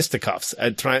 Fisticuffs.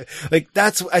 I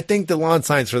think the lawn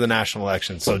signs for the national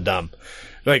election so dumb.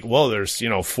 Like, well, there's,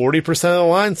 40% of the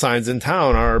lawn signs in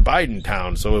town are Biden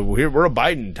town. So we're a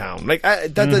Biden town. Like,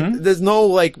 there's no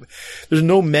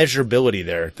measurability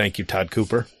there. Thank you, Todd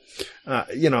Cooper.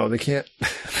 They can't.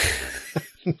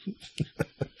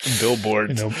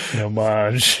 Billboards.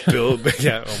 Homage.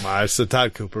 Homage. So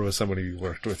Todd Cooper was somebody we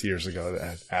worked with years ago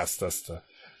that asked us to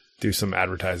do some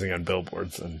advertising on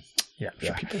billboards. And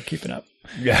people are keeping up.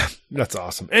 Yeah, that's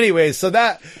awesome. Anyway, so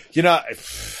that,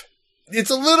 it's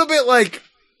a little bit like,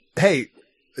 hey,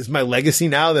 is my legacy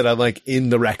now that I'm like in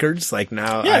the records? Like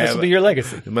now, this will be your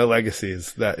legacy. My legacy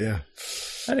is that,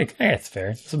 I think it's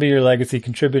fair. This will be your legacy,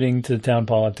 contributing to town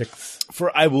politics.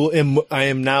 I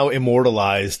am now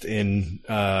immortalized in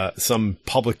some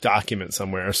public document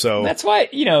somewhere. So that's why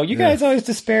you guys always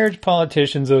disparage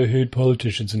politicians. Oh, I hate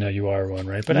politicians, and now you are one,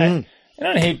 right? But I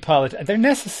don't hate politics. They're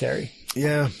necessary.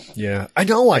 Yeah. I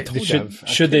know.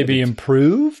 Should they be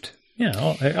improved?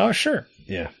 Oh, sure.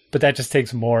 Yeah. But that just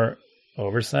takes more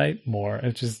oversight.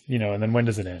 It's just and then when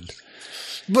does it end?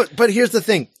 But here's the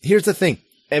thing.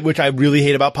 Which I really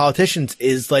hate about politicians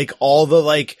is like all the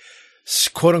like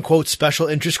quote unquote special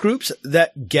interest groups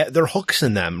that get their hooks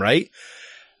in them, right?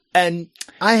 And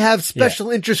I have special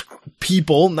interest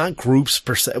people, not groups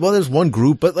per se. Well, there's one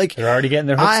group, but like they're already getting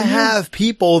their hooks in have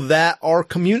people that are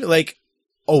like,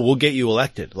 oh, we'll get you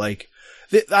elected. Like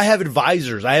I have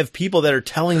advisors. I have people that are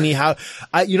telling me how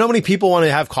how many people want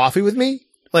to have coffee with me?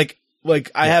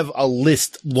 Like I have a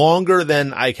list longer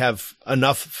than I have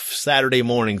enough Saturday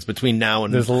mornings between now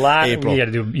and there's a lot. April.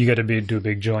 You got to do a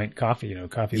big joint coffee.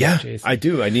 Coffee. Yeah, with Jason. I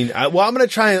do. I'm gonna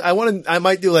try. I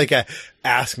might do like a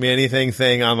ask me anything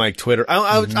thing on like Twitter.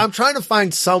 I'm trying to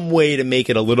find some way to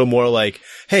make it a little more like,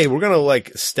 hey, we're gonna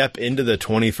like step into the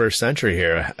 21st century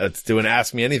here. Let's do an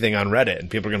ask me anything on Reddit, and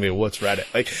people are gonna be, what's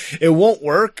Reddit? Like it won't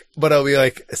work, but I'll be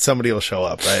like, somebody will show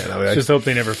up, right? And I'll be like, just hope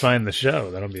they never find the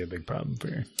show. That'll be a big problem for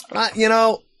you.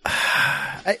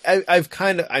 I've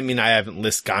kind of, I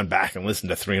haven't gone back and listened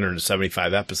to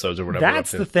 375 episodes or whatever.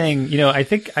 That's the thing. I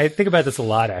think about this a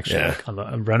lot, actually. Yeah. Like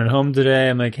I'm running home today.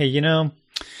 I'm like, hey,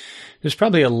 there's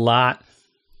probably a lot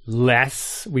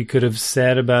less we could have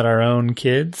said about our own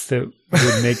kids that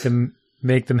would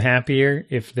make them happier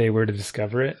if they were to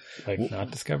discover it, like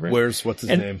not discover it. What's his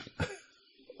name?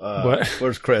 What?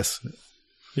 Where's Chris?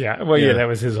 Yeah. Well, that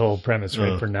was his whole premise,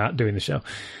 right? For not doing the show.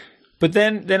 But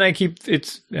then I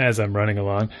it's as I'm running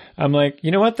along, I'm like, you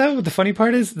know what though? The funny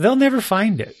part is they'll never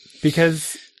find it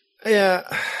because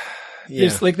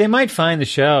like they might find the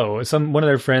show. One of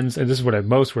their friends, and this is what I'm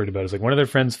most worried about, is like one of their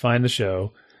friends find the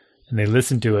show and they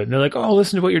listen to it and they're like, oh,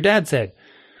 listen to what your dad said.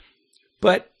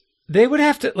 But they would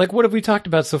have to, like, what have we talked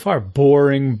about so far?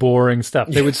 Boring stuff.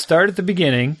 They would start at the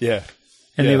beginning, and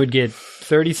they would get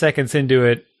 30 seconds into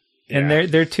it. And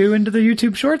they're too into the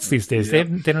YouTube Shorts these days. They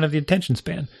don't have the attention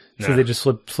span. So they just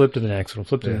flip to the next one,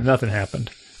 flip to nothing happened,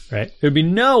 right? There'd be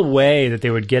no way that they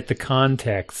would get the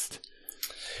context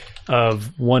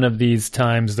of one of these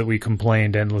times that we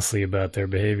complained endlessly about their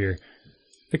behavior.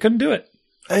 They couldn't do it.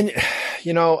 And,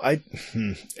 you're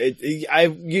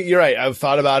right. I've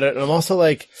thought about it. And I'm also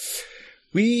like,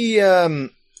 this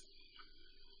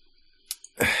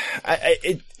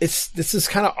is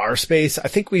kind of our space. I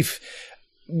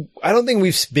don't think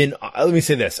we've been, let me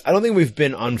say this. I don't think we've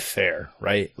been unfair,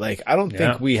 right? Like, I don't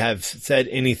think we have said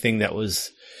anything that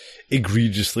was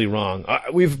egregiously wrong.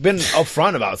 We've been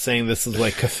upfront about saying this is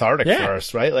like cathartic for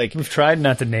us, right? Like, we've tried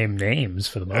not to name names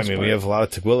for the most part. We have a lot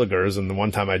of Tequilligers, and the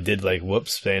one time I did like,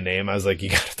 whoops, say a name, I was like, you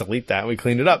gotta delete that, and we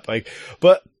cleaned it up. Like,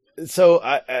 but, so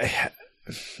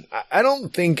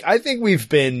I think we've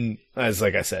been, as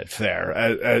like I said,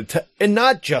 fair, and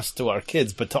not just to our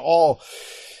kids, but to all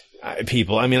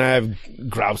people. I mean, I have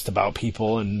groused about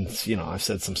people, and I've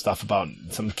said some stuff about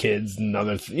some kids and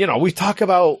other. We talk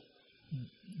about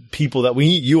people that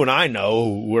you and I know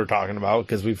who we're talking about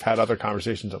because we've had other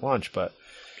conversations at lunch.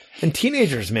 And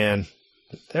teenagers, man,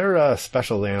 they're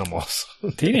special animals.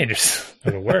 Teenagers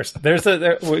are the worst.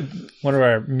 One of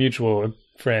our mutual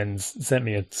friends sent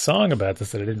me a song about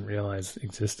this that I didn't realize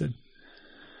existed.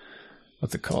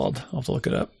 What's it called? I'll have to look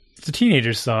it up. It's a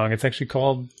teenagers song. It's actually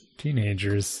called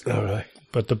Teenagers. Oh, really?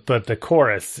 But the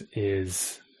chorus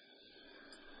is...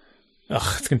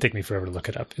 it's going to take me forever to look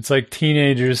it up. It's like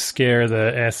teenagers scare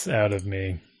the S out of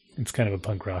me. It's kind of a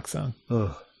punk rock song.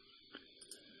 Ugh.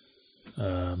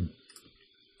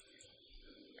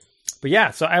 But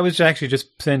yeah, so I was actually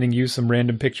just sending you some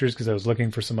random pictures because I was looking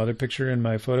for some other picture in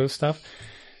my photo stuff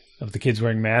of the kids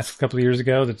wearing masks a couple of years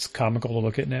ago. That's comical to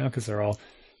look at now because they're all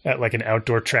at like an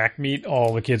outdoor track meet,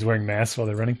 all the kids wearing masks while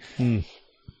they're running. In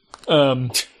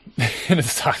a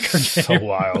soccer game. So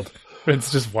wild.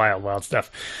 It's just wild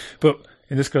stuff. And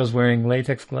this girl's wearing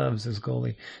latex gloves as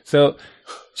goalie. So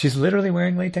she's literally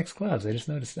wearing latex gloves. I just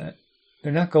noticed that.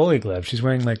 They're not goalie gloves. She's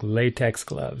wearing like latex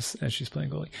gloves as she's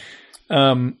playing goalie.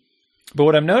 But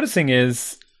what I'm noticing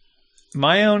is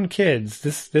my own kids,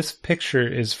 this picture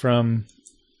is from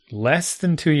less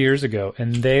than 2 years ago,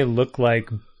 and they look like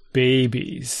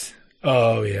babies.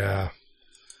 Oh, yeah.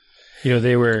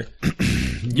 They were...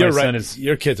 You're right.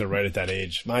 Your kids are right at that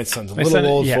age. My son's a little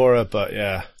old for it, but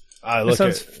yeah. My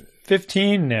son's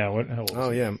 15 now. How old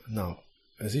is he? Yeah. No.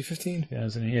 Is he 15? Yeah,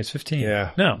 he's 15.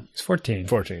 Yeah. No, he's 14.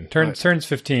 14. Turns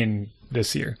 15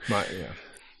 this year. Yeah.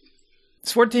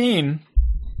 It's 14...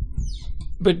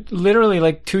 But literally,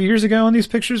 like 2 years ago in these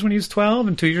pictures when he was 12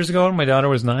 and 2 years ago when my daughter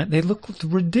was 9, they look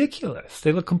ridiculous.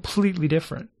 They look completely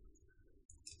different.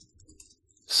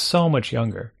 So much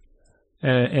younger.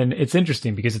 And it's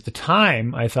interesting because at the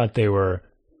time, I thought they were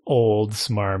old,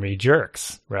 smarmy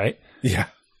jerks, right? Yeah.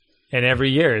 And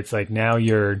every year, it's like, now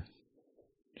you're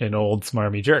an old,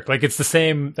 smarmy jerk. Like, it's the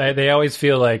same. They always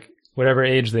feel like whatever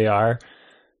age they are,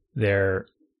 they're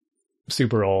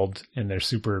super old and they're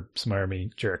super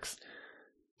smarmy jerks.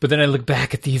 But then I look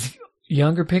back at these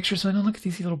younger pictures and I look at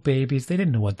these little babies. They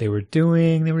didn't know what they were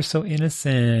doing. They were so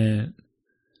innocent.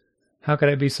 How could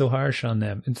I be so harsh on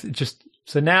them? It's just,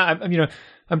 so now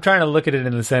I'm trying to look at it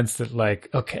in the sense that like,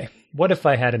 okay, what if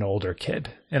I had an older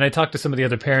kid? And I talk to some of the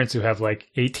other parents who have like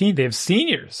 18, they have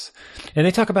seniors and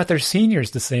they talk about their seniors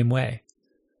the same way.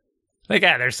 Like,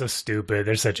 they're so stupid.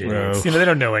 They're such idiots. No. They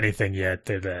don't know anything yet.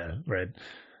 They're there, right?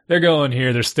 They're going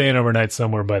here. They're staying overnight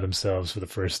somewhere by themselves for the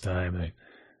first time.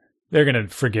 They're going to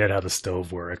forget how the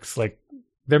stove works. Like,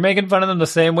 they're making fun of them the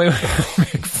same way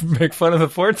we make fun of the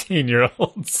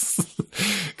 14-year-olds.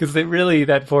 Because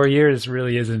that 4 years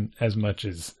really isn't as much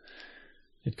as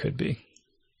it could be.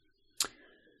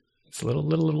 It's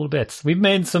little bits. We've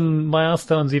made some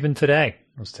milestones even today.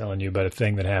 I was telling you about a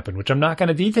thing that happened, which I'm not going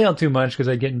to detail too much because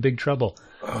I'd get in big trouble.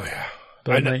 Oh, yeah.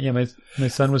 But my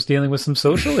son was dealing with some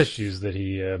social issues that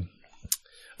he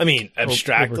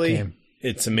abstractly, overcame.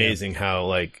 It's amazing how,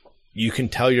 like, you can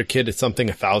tell your kid it's something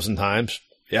 1,000 times.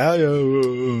 Yeah.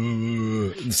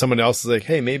 And someone else is like,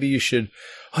 hey, maybe you should.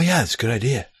 Oh, yeah, it's a good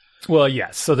idea. Well,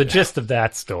 yes. So the gist of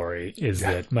that story is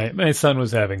that my son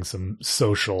was having some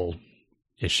social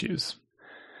issues.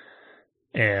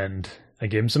 And I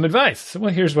gave him some advice. So,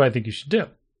 well, here's what I think you should do.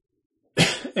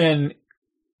 And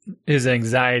his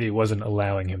anxiety wasn't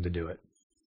allowing him to do it.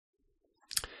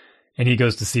 And he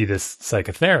goes to see this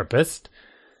psychotherapist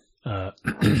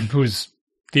who's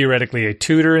theoretically a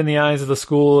tutor in the eyes of the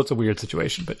school. It's a weird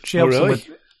situation, but she helps him with...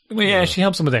 Well, yeah, she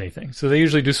helps him with anything. So they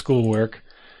usually do schoolwork.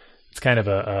 It's kind of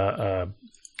a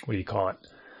what do you call it?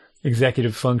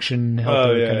 Executive function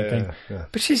helper kind of thing. Yeah.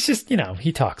 But she's just,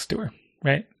 he talks to her,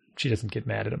 right? She doesn't get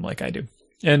mad at him like I do.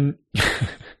 And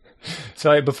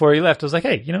so before he left, I was like,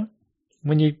 hey,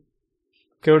 when you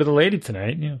go to the lady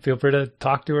tonight, feel free to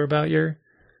talk to her about your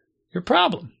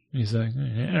problem. And he's like,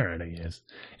 all right, I guess.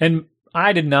 And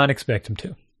I did not expect him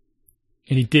to.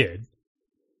 And he did.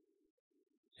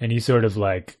 And he sort of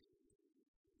like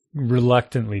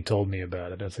reluctantly told me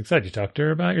about it. I was like, so did you talk to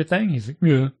her about your thing? He's like,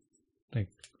 yeah. Like,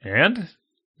 and?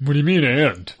 What do you mean,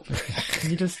 and?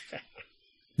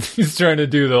 He's trying to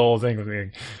do the whole thing with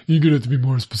me. You're going to have to be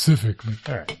more specific. Like,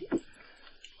 all right.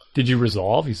 Did you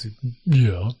resolve? He said,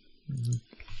 yeah.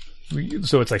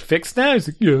 So it's like fixed now? He's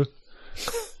like, yeah.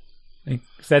 Like,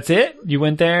 that's it? You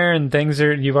went there and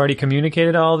you've already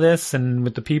communicated all this and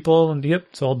with the people and yep,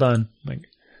 it's all done. I'm like,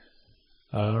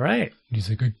 all right. And he's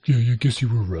like, yeah, I guess you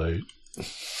were right.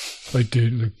 I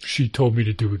did. Like, she told me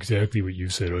to do exactly what you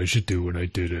said I should do, and I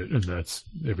did it, and that's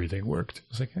everything worked. I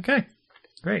was like, okay,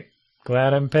 great.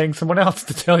 Glad I'm paying someone else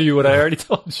to tell you what I already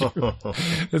told you.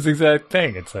 This exact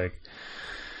thing. It's like,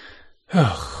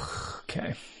 oh,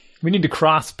 okay. We need to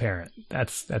cross parent.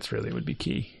 That's really would be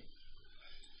key.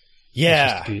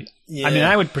 Yeah. I mean,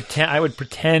 I would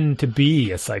pretend to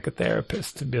be a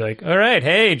psychotherapist and be like, all right,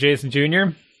 hey, Jason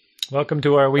Jr., welcome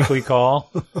to our weekly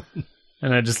call.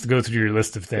 And I just go through your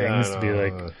list of things to be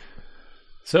like,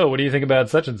 so what do you think about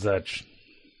such and such?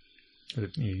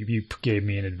 You gave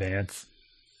me in advance.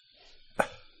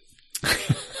 I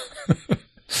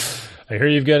hear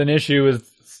you've got an issue with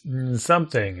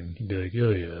something. And he'd be like, oh,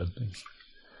 yeah.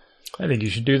 I think you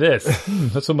should do this.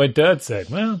 That's what my dad said.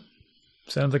 Well,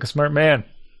 sounds like a smart man.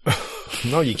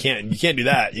 No, you can't. You can't do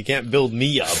that. You can't build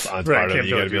me up on part of it.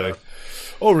 You got to be like,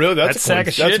 oh, really? That's a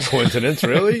coincidence,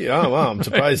 really? Oh, wow. I'm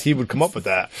surprised he would come up with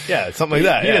that. Yeah, something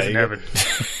like that.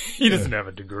 He doesn't have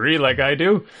a degree like I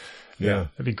do. Yeah.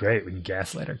 That'd be great. We can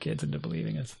gaslight our kids into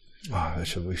believing us. Oh,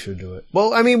 we should do it.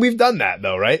 Well, I mean, we've done that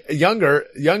though, right? Younger,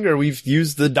 we've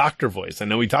used the doctor voice. I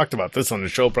know we talked about this on the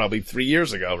show probably 3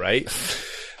 years ago, right?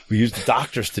 We used the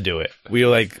doctors to do it. We were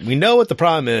like, we know what the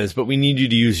problem is, but we need you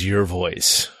to use your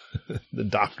voice. The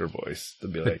doctor voice. To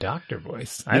be like, the doctor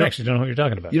voice? I actually don't know what you're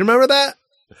talking about. You remember that?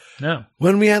 No.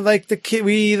 When we had like the kid,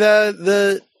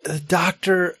 the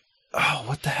doctor, oh,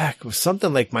 what the heck? It was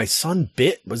something like my son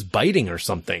was biting or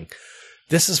something.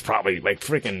 This is probably like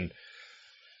freaking,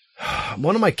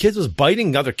 one of my kids was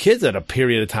biting other kids at a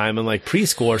period of time in like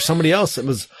preschool or somebody else.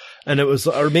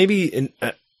 Or maybe it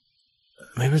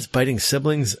was biting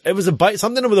siblings. It was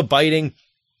something with a biting.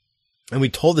 And we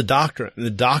told the doctor, and the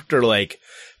doctor like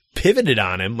pivoted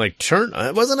on him, like turned.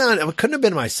 It couldn't have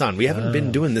been my son. We haven't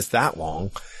been doing this that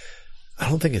long. I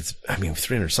don't think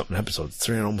 300 something episodes,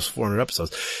 300, almost 400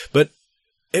 episodes. But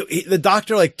the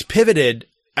doctor like pivoted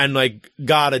and like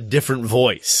got a different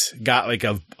voice. Got like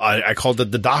I called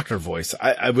it the doctor voice.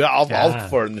 I'll look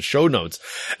for it in the show notes.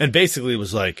 And basically it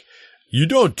was like, you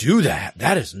don't do that.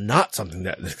 That is not something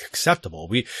that is acceptable.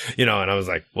 And I was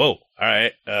like, whoa, all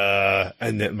right.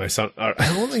 And then my son, I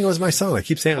don't think it was my son. I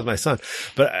keep saying it was my son,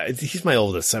 but he's my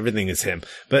oldest. Everything is him,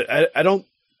 but I don't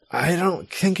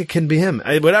think it can be him.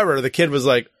 Whatever. The kid was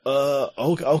like,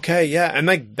 okay, yeah. And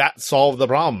like that solved the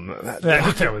problem.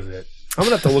 That was it. I'm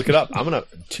going to have to look it up.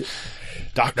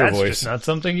 doctor That's voice. Just not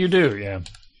something you do. Yeah.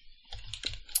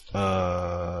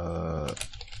 I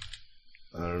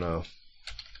don't know.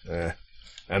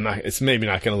 It's maybe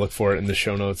not going to look for it in the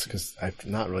show notes because I've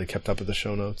not really kept up with the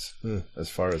show notes as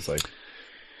far as like.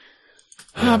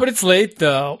 Yeah. But it's late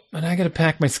though, and I got to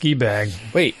pack my ski bag.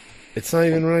 Wait, it's not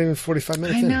even 45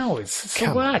 minutes. I know.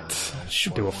 So what?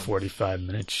 Should do a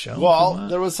 45-minute show. Well,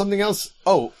 there was something else.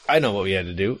 Oh, I know what we had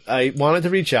to do. I wanted to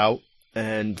reach out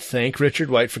and thank Richard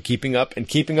White for keeping up and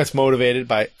keeping us motivated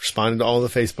by responding to all the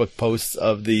Facebook posts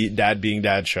of the Dad Being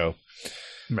Dad show.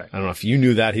 Right. I don't know if you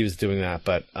knew that he was doing that,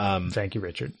 but thank you,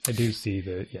 Richard. I do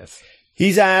see yes.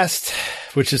 He's asked,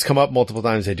 which has come up multiple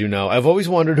times. I do know. I've always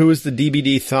wondered who is the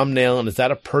DBD thumbnail, and is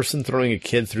that a person throwing a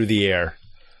kid through the air?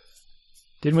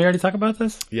 Didn't we already talk about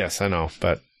this? Yes, I know,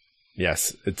 but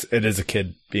yes, it is a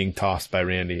kid being tossed by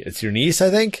Randy. It's your niece, I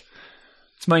think.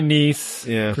 It's my niece.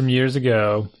 From years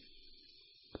ago.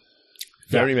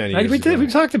 Many years ago. We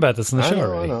talked about this on the show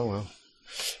already. I know. Well,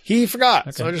 he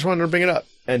forgot, so I just wanted to bring it up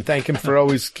and thank him for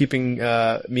always keeping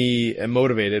me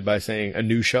motivated by saying a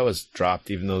new show has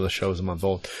dropped, even though the show is a month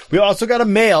old. We also got a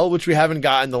mail, which we haven't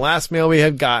gotten. The last mail we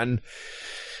had gotten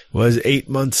was 8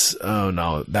 months. Oh,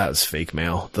 no, that was fake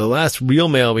mail. The last real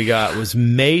mail we got was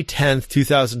May 10th,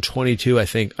 2022, I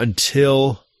think,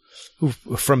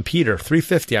 from Peter,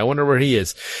 350. I wonder where he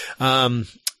is.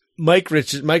 Mike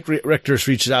Richters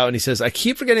reaches out and he says, I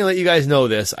keep forgetting to let you guys know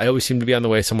this. I always seem to be on the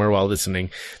way somewhere while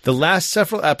listening. The last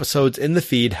several episodes in the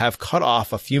feed have cut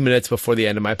off a few minutes before the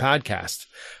end of my podcast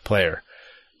player.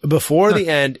 Before the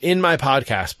end in my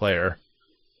podcast player,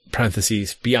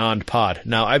 parentheses, beyond pod.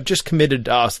 Now, I've just committed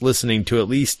to us listening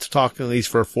to talking at least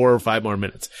for 4 or 5 more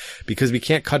minutes because we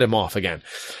can't cut him off again.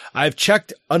 I've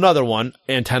checked another one,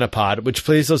 Antenna Pod, which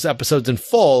plays those episodes in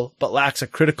full, but lacks a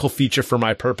critical feature for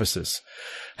my purposes.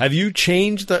 Have you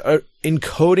changed the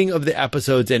encoding of the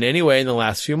episodes in any way in the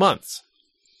last few months?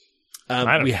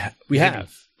 We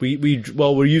have.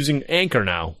 We're using Anchor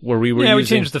now, where we were. Yeah, we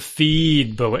changed the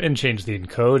feed, but we didn't change the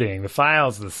encoding. The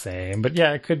file's the same, but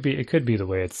yeah, it could be the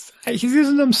way it's. He's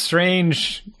using some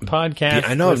strange podcast.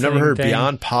 I know. I've never heard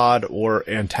Beyond Pod or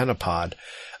Antenna Pod.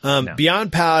 No.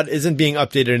 Beyond Pod isn't being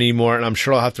updated anymore, and I'm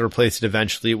sure I'll have to replace it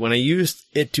eventually. When I used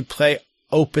it to play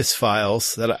Opus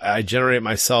files that I generate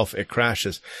myself, it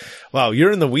crashes. Wow,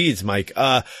 you're in the weeds, Mike.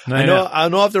 I know I'll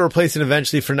have to replace it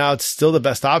eventually. For now, it's still the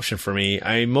best option for me.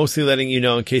 I'm mostly letting you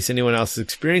know in case anyone else is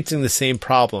experiencing the same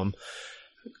problem.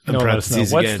 What's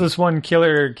this one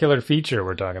killer feature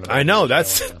we're talking about? I know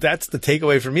that's the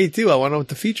takeaway for me too. I want to know what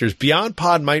the features. Beyond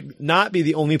Pod might not be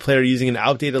the only player using an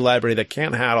outdated library that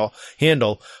can't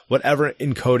handle whatever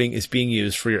encoding is being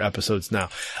used for your episodes now.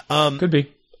 Could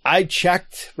be. I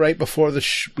checked right before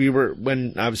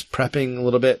when I was prepping a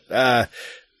little bit. I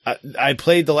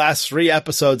played the last 3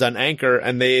 episodes on Anchor,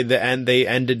 and they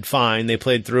ended fine. They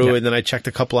played through, and then I checked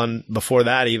a couple on before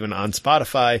that, even on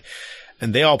Spotify,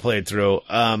 and they all played through.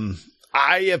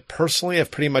 I have personally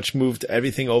pretty much moved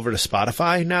everything over to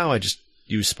Spotify now. I just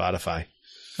use Spotify.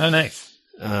 Oh, nice.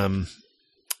 I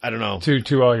don't know.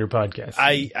 To all your podcasts.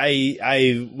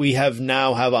 We have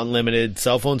unlimited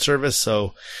cell phone service,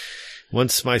 so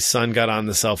once my son got on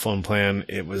the cell phone plan,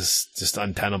 it was just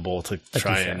untenable to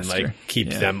try and keep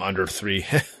them under 3.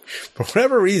 For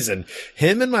whatever reason,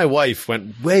 him and my wife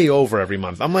went way over every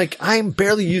month. I'm like, I'm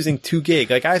barely using 2 gig.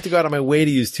 Like, I have to go out of my way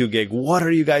to use 2 gig. What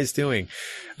are you guys doing?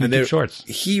 And they're shorts.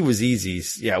 He was easy.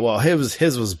 Yeah. Well,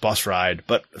 his was bus ride,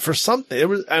 but for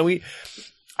something,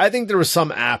 I think there was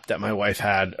some app that my wife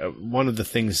had, one of the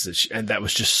things that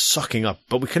was just sucking up,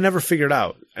 but we could never figure it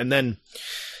out. And then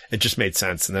it just made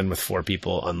sense. And then with 4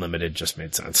 people, unlimited just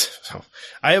made sense. So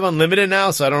I have unlimited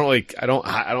now. So I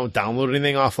don't download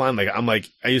anything offline.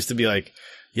 I used to be like,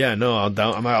 yeah, no,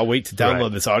 I'll wait to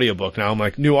download this audiobook. Now I'm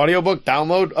like, new audiobook,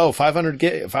 download. Oh,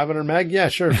 500 meg. Yeah,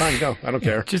 sure. Fine. Go. I don't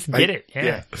care. Just get it.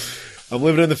 Yeah. I'm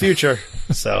living in the future.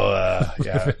 So,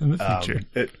 yeah,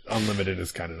 unlimited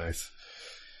is kind of nice.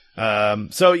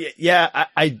 So yeah,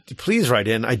 I please write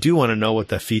in. I do want to know what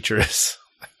the feature is.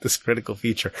 This critical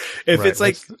feature. If it's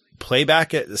like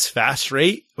playback at this fast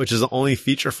rate, which is the only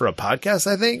feature for a podcast,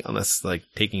 I think, unless like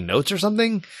taking notes or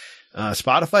something.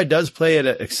 Spotify does play at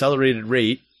an accelerated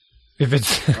rate. If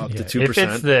it's up to 2%. If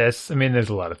it's this, I mean, there's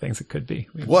a lot of things it could be.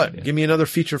 What? Give me another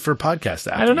feature for podcast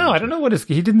app. I don't know. I don't know what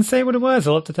he didn't say what it was.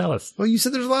 He'll have to tell us. Well, you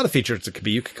said there's a lot of features it could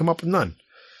be. You could come up with none.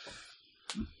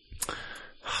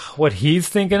 What he's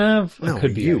thinking of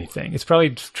could be anything. It's probably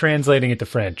translating it to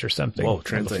French or something. Whoa,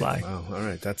 translate. Wow, all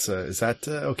right. That's is that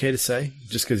okay to say?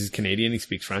 Just because he's Canadian, he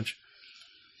speaks French?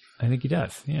 I think he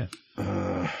does, yeah.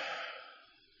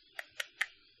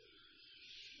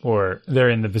 Or they're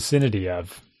in the vicinity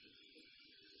of.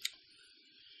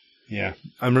 Yeah,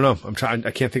 I don't know. I'm trying.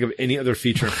 I can't think of any other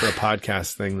feature for a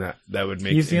podcast thing that would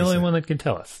make. He's the only one that can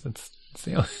tell us. That's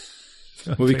the only.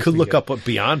 Well, we could look up what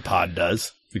Beyond Pod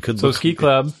does. We could Ski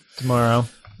Club tomorrow.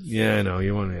 Yeah, I know.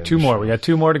 You want to 2 more. We got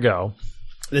 2 more to go.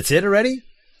 That's it already?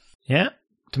 Yeah.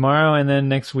 Tomorrow and then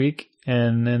next week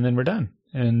and then we're done.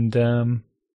 And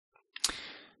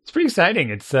it's pretty exciting.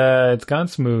 It's gone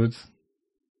smooth.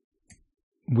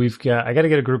 I got to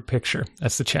get a group picture.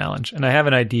 That's the challenge. And I have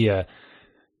an idea.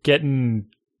 Getting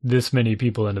this many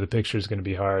people into the picture is going to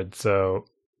be hard. So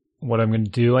what I'm going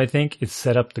to do, I think, is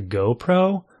set up the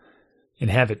GoPro and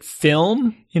have it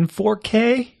film in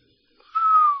 4K.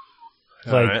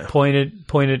 Like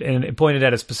pointed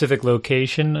at a specific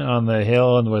location on the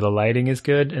hill and where the lighting is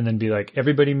good, and then be like,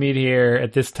 everybody meet here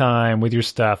at this time with your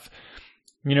stuff.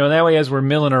 You know, that way as we're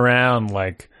milling around,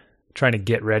 like trying to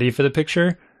get ready for the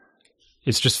picture,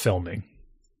 it's just filming.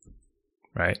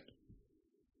 Right?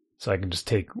 So I can just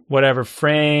take whatever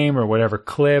frame or whatever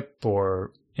clip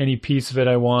or any piece of it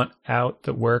I want out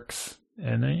that works.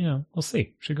 And then, we'll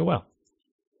see. Should go well.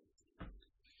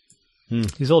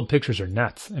 These old pictures are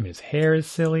nuts. I mean, his hair is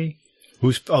silly.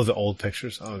 The old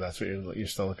pictures? Oh, that's what you're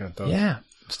still looking at those? Yeah.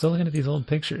 I'm still looking at these old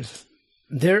pictures.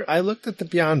 I looked at the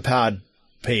Beyond Pod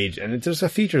page, and there's a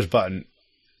features button.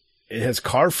 It has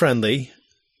car friendly.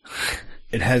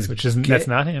 It has that's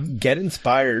not him. Get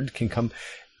inspired can come.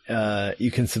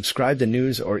 You can subscribe to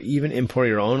news or even import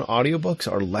your own audiobooks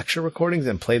or lecture recordings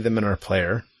and play them in our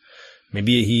player.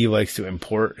 Maybe he likes to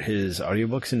import his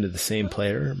audiobooks into the same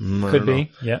player. Could be.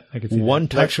 Yeah, I could see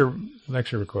that.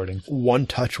 Lecture recordings.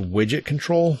 One-touch widget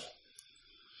control.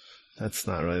 That's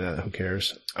not really that. Who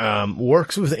cares?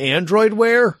 Works with Android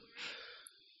Wear.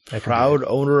 Proud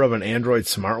owner of an Android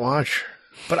smartwatch.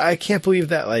 But I can't believe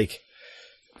that, like,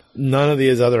 none of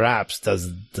these other apps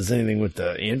does anything with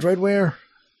the Android Wear.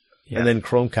 Yeah. And then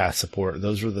Chromecast support.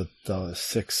 Those were the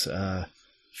 6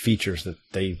 features that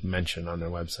they mention on their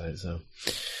website. So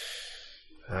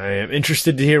I am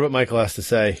interested to hear what Michael has to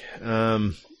say. Yeah.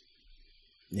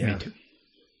 Me too.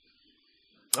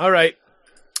 All right.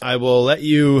 I will let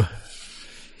you.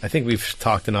 I think we've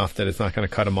talked enough that it's not going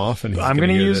to cut him off. And I'm going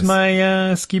to use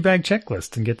my ski bag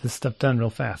checklist and get this stuff done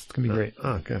real fast. It's going to be great.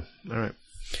 Oh, okay. All right.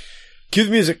 Cue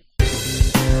the music.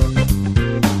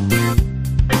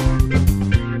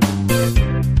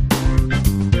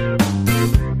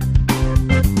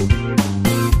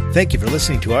 Thank you for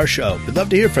listening to our show. We'd love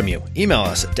to hear from you. Email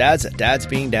us at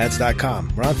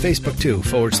dads@dadsbeingdads.com. We're on Facebook too,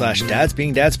 /Dads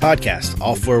Being Dads Podcast.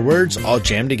 All 4 words, all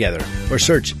jammed together. Or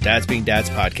search Dads Being Dads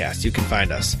Podcast. You can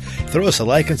find us. Throw us a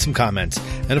like and some comments.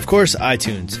 And of course,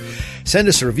 iTunes. Send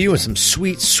us a review and some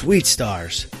sweet, sweet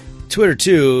stars. Twitter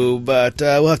too, but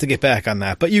we'll have to get back on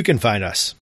that. But you can find us.